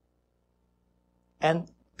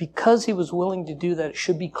 And because He was willing to do that, it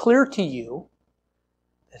should be clear to you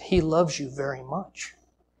that He loves you very much.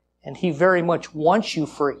 And He very much wants you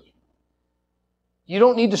free. You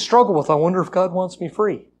don't need to struggle with, I wonder if God wants me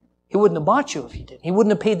free. He wouldn't have bought you if He did. He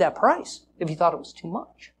wouldn't have paid that price if He thought it was too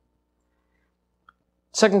much.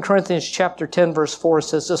 2 Corinthians chapter 10 verse 4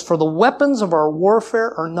 says this, for the weapons of our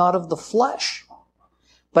warfare are not of the flesh,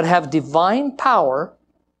 but have divine power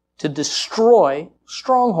to destroy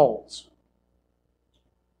strongholds.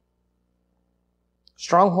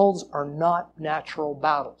 Strongholds are not natural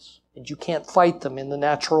battles, and you can't fight them in the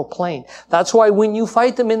natural plane. That's why when you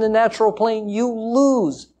fight them in the natural plane, you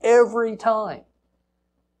lose every time.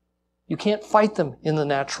 You can't fight them in the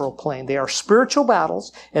natural plane. They are spiritual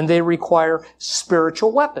battles, and they require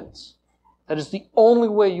spiritual weapons. That is the only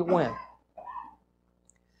way you win.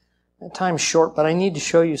 Time's short, but I need to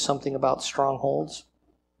show you something about strongholds.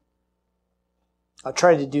 I'll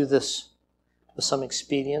try to do this with some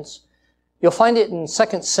expedience. You'll find it in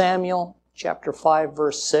 2 Samuel chapter 5,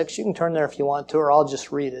 verse 6. You can turn there if you want to, or I'll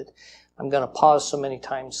just read it. I'm going to pause so many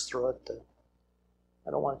times through it that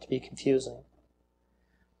I don't want it to be confusing.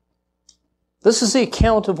 This is the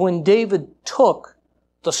account of when David took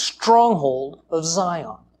the stronghold of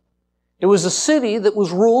Zion. It was a city that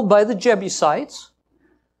was ruled by the Jebusites.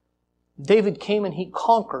 David came and he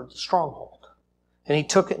conquered the stronghold. And he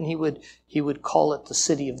took it and he would call it the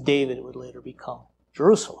city of David. It would later become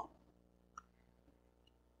Jerusalem.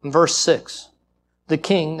 In verse 6, the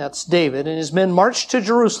king, that's David, and his men marched to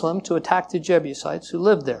Jerusalem to attack the Jebusites who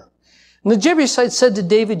lived there. And the Jebusites said to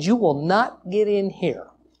David, you will not get in here.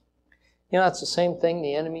 You know, that's the same thing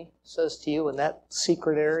the enemy says to you in that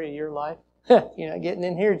secret area of your life. You're not getting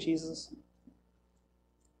in here, Jesus.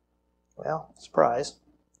 Well, surprise.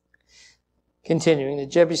 Continuing, the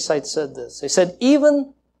Jebusites said this. They said,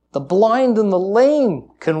 even the blind and the lame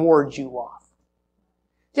can ward you off.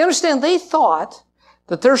 Do you understand? They thought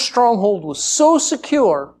that their stronghold was so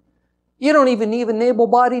secure, you don't even need an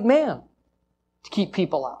able-bodied man to keep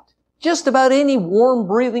people out. Just about any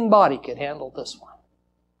warm-breathing body could handle this one.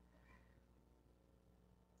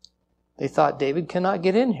 They thought David cannot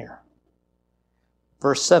get in here.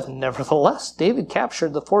 Verse 7, nevertheless, David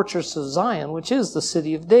captured the fortress of Zion, which is the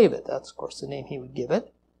city of David. That's, of course, the name he would give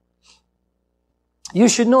it. You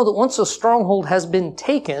should know that once a stronghold has been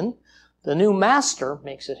taken, the new master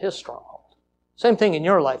makes it his stronghold. Same thing in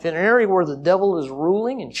your life. In an area where the devil is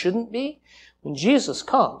ruling and shouldn't be, when Jesus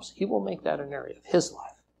comes, He will make that an area of His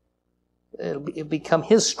life. It'll become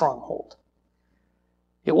His stronghold.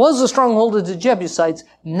 It was the stronghold of the Jebusites.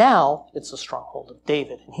 Now it's the stronghold of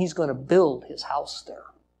David, and he's going to build his house there.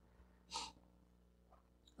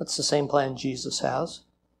 That's the same plan Jesus has.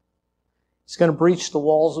 He's going to breach the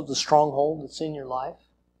walls of the stronghold that's in your life,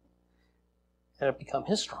 and it'll become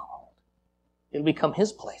his stronghold. It'll become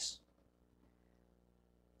his place.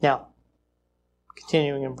 Now,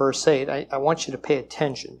 continuing in verse 8, I want you to pay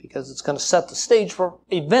attention because it's going to set the stage for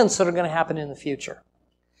events that are going to happen in the future.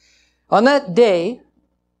 On that day,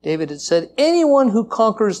 David had said, anyone who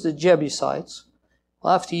conquers the Jebusites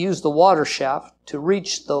will have to use the water shaft to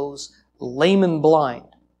reach those lame and blind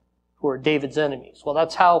who are David's enemies. Well,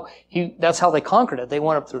 that's how they conquered it. They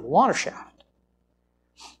went up through the water shaft.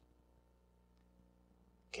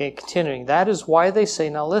 Okay, continuing. That is why they say,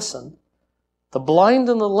 now listen, the blind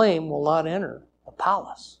and the lame will not enter the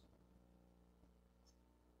palace.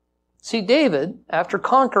 See, David, after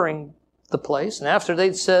conquering the place, and after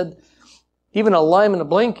they'd said, even a lime and a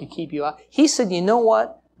blind could keep you out, he said, you know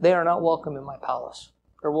what? They are not welcome in my palace.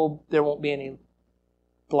 There won't be any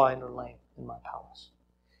blind or lame in my palace.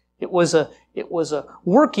 It was a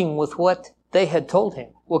working with what they had told him.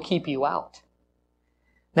 We'll keep you out.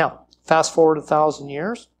 Now, fast forward 1,000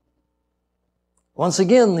 years. Once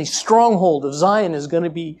again, the stronghold of Zion is going to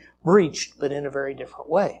be breached, but in a very different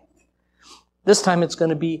way. This time it's going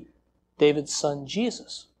to be David's son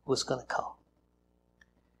Jesus who's going to come.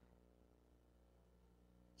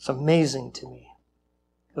 It's amazing to me.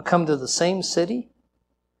 He'll come to the same city.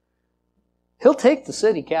 He'll take the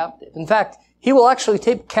city captive. In fact, he will actually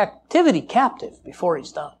take captivity captive before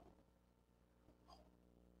he's done.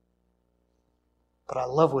 But I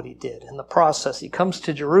love what he did. In the process, he comes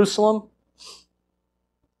to Jerusalem.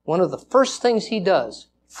 One of the first things he does,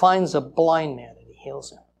 finds a blind man and he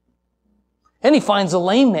heals him. And he finds a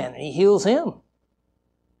lame man and he heals him.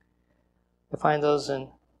 You find those in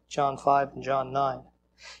John 5 and John 9.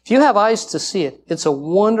 If you have eyes to see it, it's a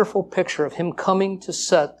wonderful picture of him coming to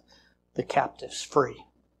set the captives free.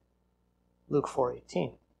 Luke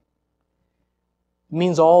 4:18. It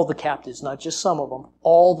means all the captives, not just some of them,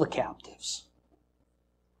 all the captives.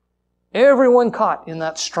 Everyone caught in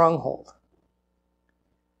that stronghold.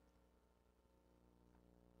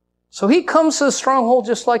 So he comes to the stronghold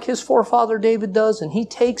just like his forefather David does, and he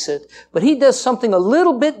takes it, but he does something a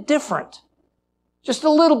little bit different. Just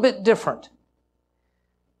a little bit different.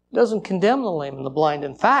 He doesn't condemn the lame and the blind.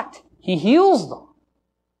 In fact, he heals them.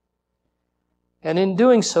 And in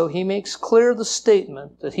doing so, he makes clear the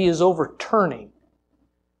statement that he is overturning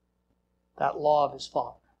that law of his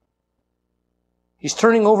father. He's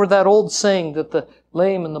turning over that old saying that the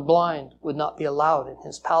lame and the blind would not be allowed in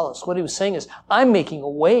his palace. What he was saying is, I'm making a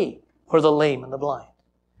way for the lame and the blind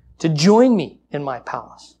to join me in my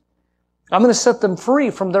palace. I'm going to set them free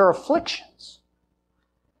from their afflictions.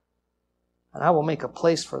 And I will make a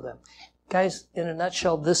place for them. Guys, in a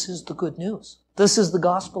nutshell, this is the good news. This is the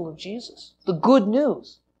gospel of Jesus. The good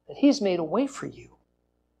news that he's made a way for you.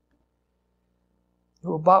 You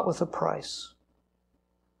were bought with a price.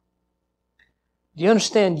 Do you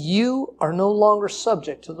understand? You are no longer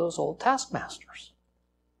subject to those old taskmasters.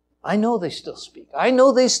 I know they still speak. I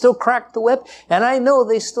know they still crack the whip. And I know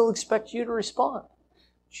they still expect you to respond.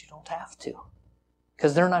 But you don't have to.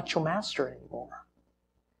 Because they're not your master anymore.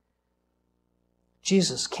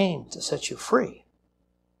 Jesus came to set you free.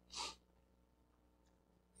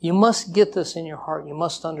 You must get this in your heart. You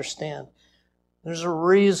must understand. There's a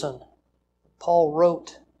reason Paul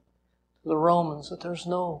wrote to the Romans that there's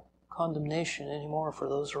no condemnation anymore for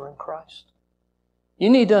those who are in Christ. You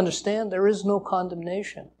need to understand there is no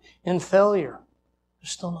condemnation. In failure,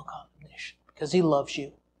 there's still no condemnation because he loves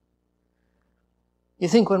you. You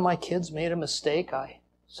think when my kids made a mistake, I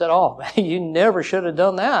said, oh, man, you never should have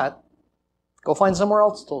done that. Go find somewhere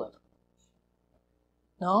else to live.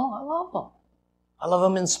 No, I love them. I love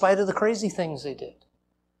them in spite of the crazy things they did.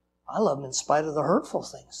 I love them in spite of the hurtful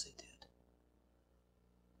things they did.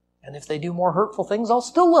 And if they do more hurtful things, I'll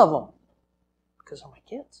still love them because they're my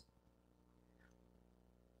kids.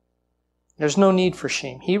 There's no need for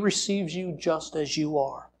shame. He receives you just as you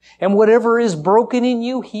are. And whatever is broken in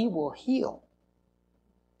you, he will heal.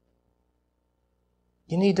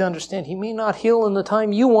 You need to understand, he may not heal in the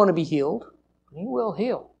time you want to be healed, but he will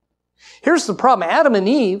heal. Here's the problem. Adam and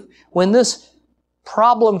Eve, when this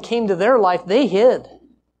problem came to their life, they hid.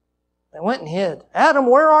 They went and hid. Adam,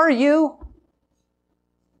 where are you?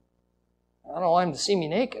 I don't want him to see me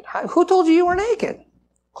naked. Who told you were naked?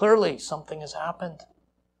 Clearly, something has happened.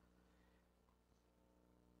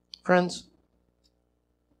 Friends,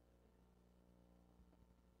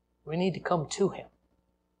 we need to come to him.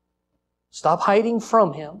 Stop hiding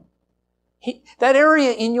from him. That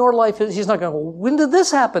area in your life, he's not going to go, when did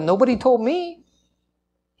this happen? Nobody told me.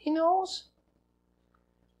 He knows.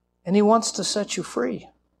 And he wants to set you free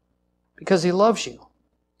because he loves you.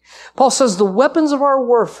 Paul says the weapons of our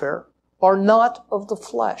warfare are not of the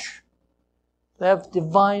flesh. They have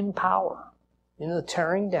divine power in the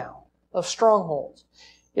tearing down of strongholds.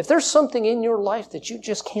 If there's something in your life that you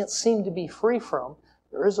just can't seem to be free from,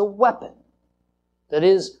 there is a weapon that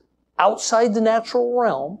is outside the natural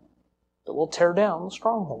realm that will tear down the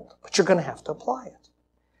stronghold. But you're going to have to apply it.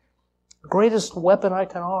 The greatest weapon I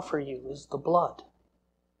can offer you is the blood.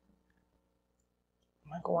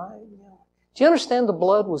 Do you understand the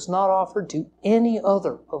blood was not offered to any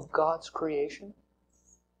other of God's creation?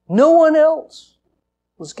 No one else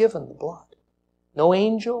was given the blood. No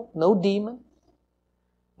angel, no demon.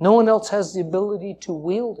 No one else has the ability to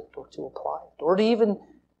wield it or to apply it or to even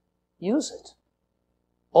use it.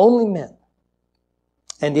 Only men.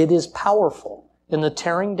 And it is powerful in the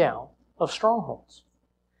tearing down of strongholds.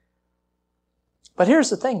 But here's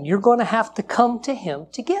the thing. You're going to have to come to Him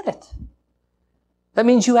to get it. That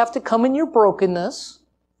means you have to come in your brokenness.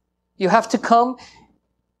 You have to come.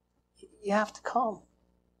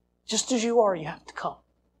 Just as you are, you have to come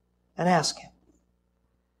and ask Him.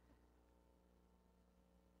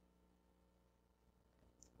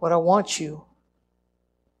 What I want you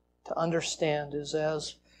to understand is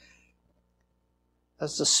as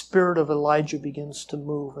the spirit of Elijah begins to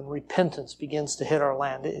move and repentance begins to hit our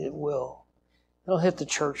land, it will. It'll hit the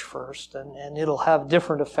church first, and it'll have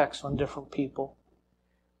different effects on different people.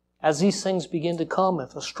 As these things begin to come,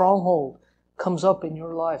 if a stronghold comes up in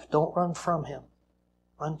your life, don't run from him.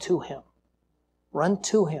 Run to him. Run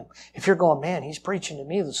to him. If you're going, man, he's preaching to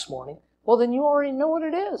me this morning, well, then you already know what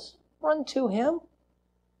it is. Run to him.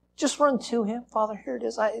 Just run to him. Father, here it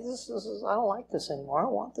is. I don't like this anymore. I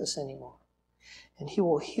don't want this anymore. And he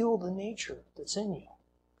will heal the nature that's in you.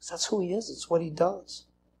 Because that's who he is. It's what he does.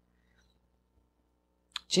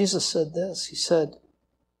 Jesus said this. He said,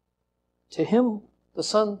 to him the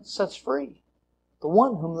Son sets free. The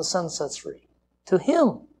one whom the Son sets free. To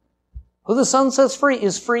him who the Son sets free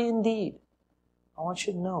is free indeed. I want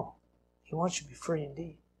you to know. He wants you to be free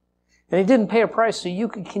indeed. And he didn't pay a price so you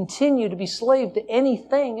could continue to be slave to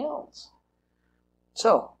anything else.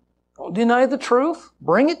 So, don't deny the truth.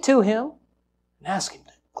 Bring it to him and ask him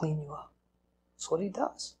to clean you up. That's what he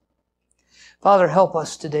does. Father, help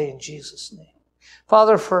us today in Jesus' name.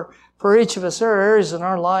 Father, for each of us, there are areas in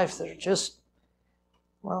our life that are just,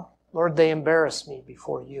 well, Lord, they embarrass me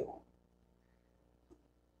before you.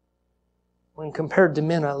 When compared to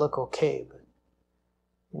men, I look okay, but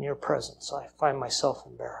in your presence, I find myself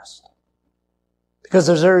embarrassed. Because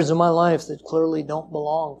there's areas in my life that clearly don't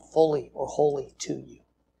belong fully or wholly to you.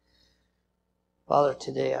 Father,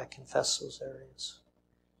 today I confess those areas.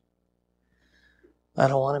 I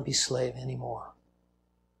don't want to be slave anymore.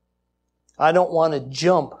 I don't want to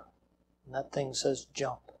jump when that thing says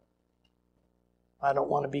jump. I don't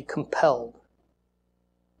want to be compelled.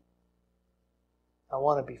 I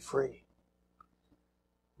want to be free.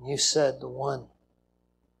 And you said the one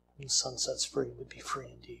whom the Son sets free would be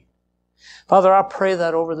free indeed. Father, I pray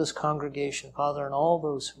that over this congregation, Father, and all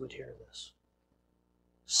those who would hear this.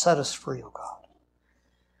 Set us free, O God.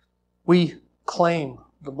 We claim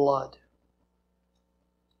the blood.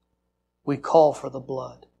 We call for the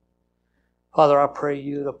blood. Father, I pray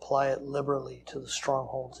you'd apply it liberally to the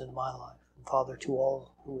strongholds in my life. And Father, to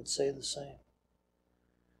all who would say the same.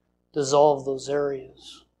 Dissolve those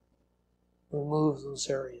areas. Remove those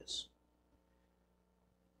areas.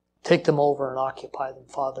 Take them over and occupy them,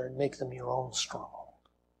 Father, and make them your own stronghold.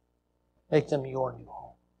 Make them your new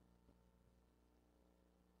home.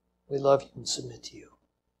 We love you and submit to you.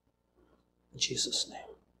 In Jesus'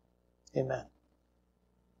 name, amen.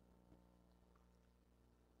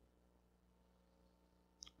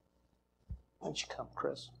 Why don't you come,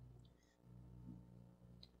 Chris?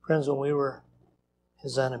 Friends, when we were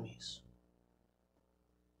his enemies,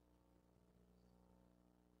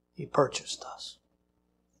 he purchased us.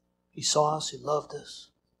 He saw us. He loved us.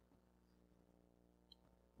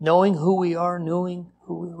 Knowing who we are, knowing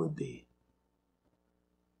who we would be.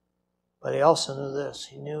 But he also knew this.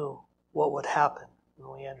 He knew what would happen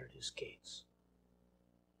when we entered his gates.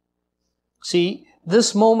 See,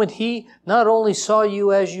 this moment he not only saw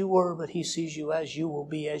you as you were, but he sees you as you will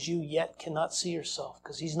be, as you yet cannot see yourself,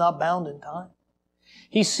 because he's not bound in time.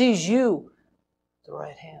 He sees you at the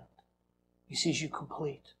right hand. He sees you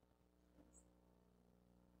complete.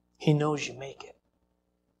 He knows you make it.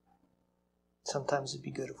 Sometimes it'd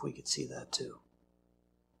be good if we could see that too.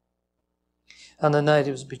 On the night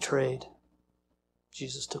he was betrayed,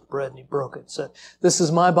 Jesus took bread and He broke it and said, "This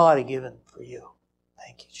is my body given for you."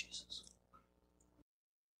 Thank you, Jesus.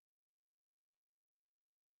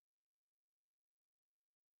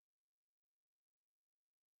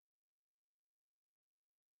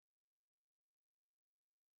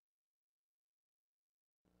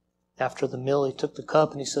 After the meal, He took the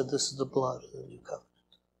cup and He said, "This is the blood of the new covenant.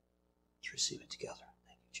 Let's receive it together."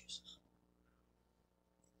 Thank you, Jesus.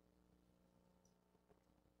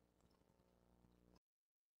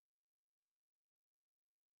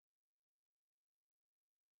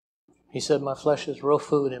 He said, "My flesh is real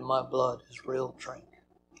food and my blood is real drink."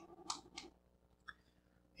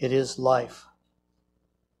 It is life.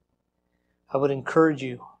 I would encourage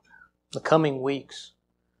you, the coming weeks,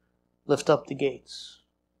 lift up the gates.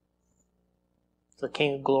 The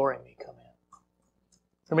King of Glory may come in.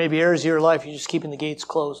 There may be areas of your life you're just keeping the gates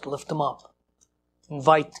closed. Lift them up.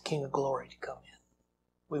 Invite the King of Glory to come in.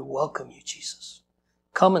 We welcome you, Jesus.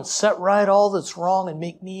 Come and set right all that's wrong and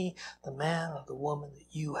make me the man or the woman that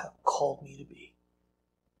you have called me to be.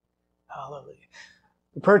 Hallelujah.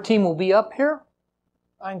 The prayer team will be up here.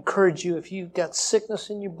 I encourage you, if you've got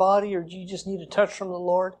sickness in your body or you just need a touch from the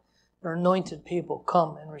Lord, they're anointed people.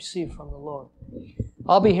 Come and receive from the Lord.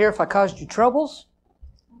 I'll be here if I caused you troubles.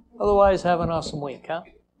 Otherwise, have an awesome week, huh?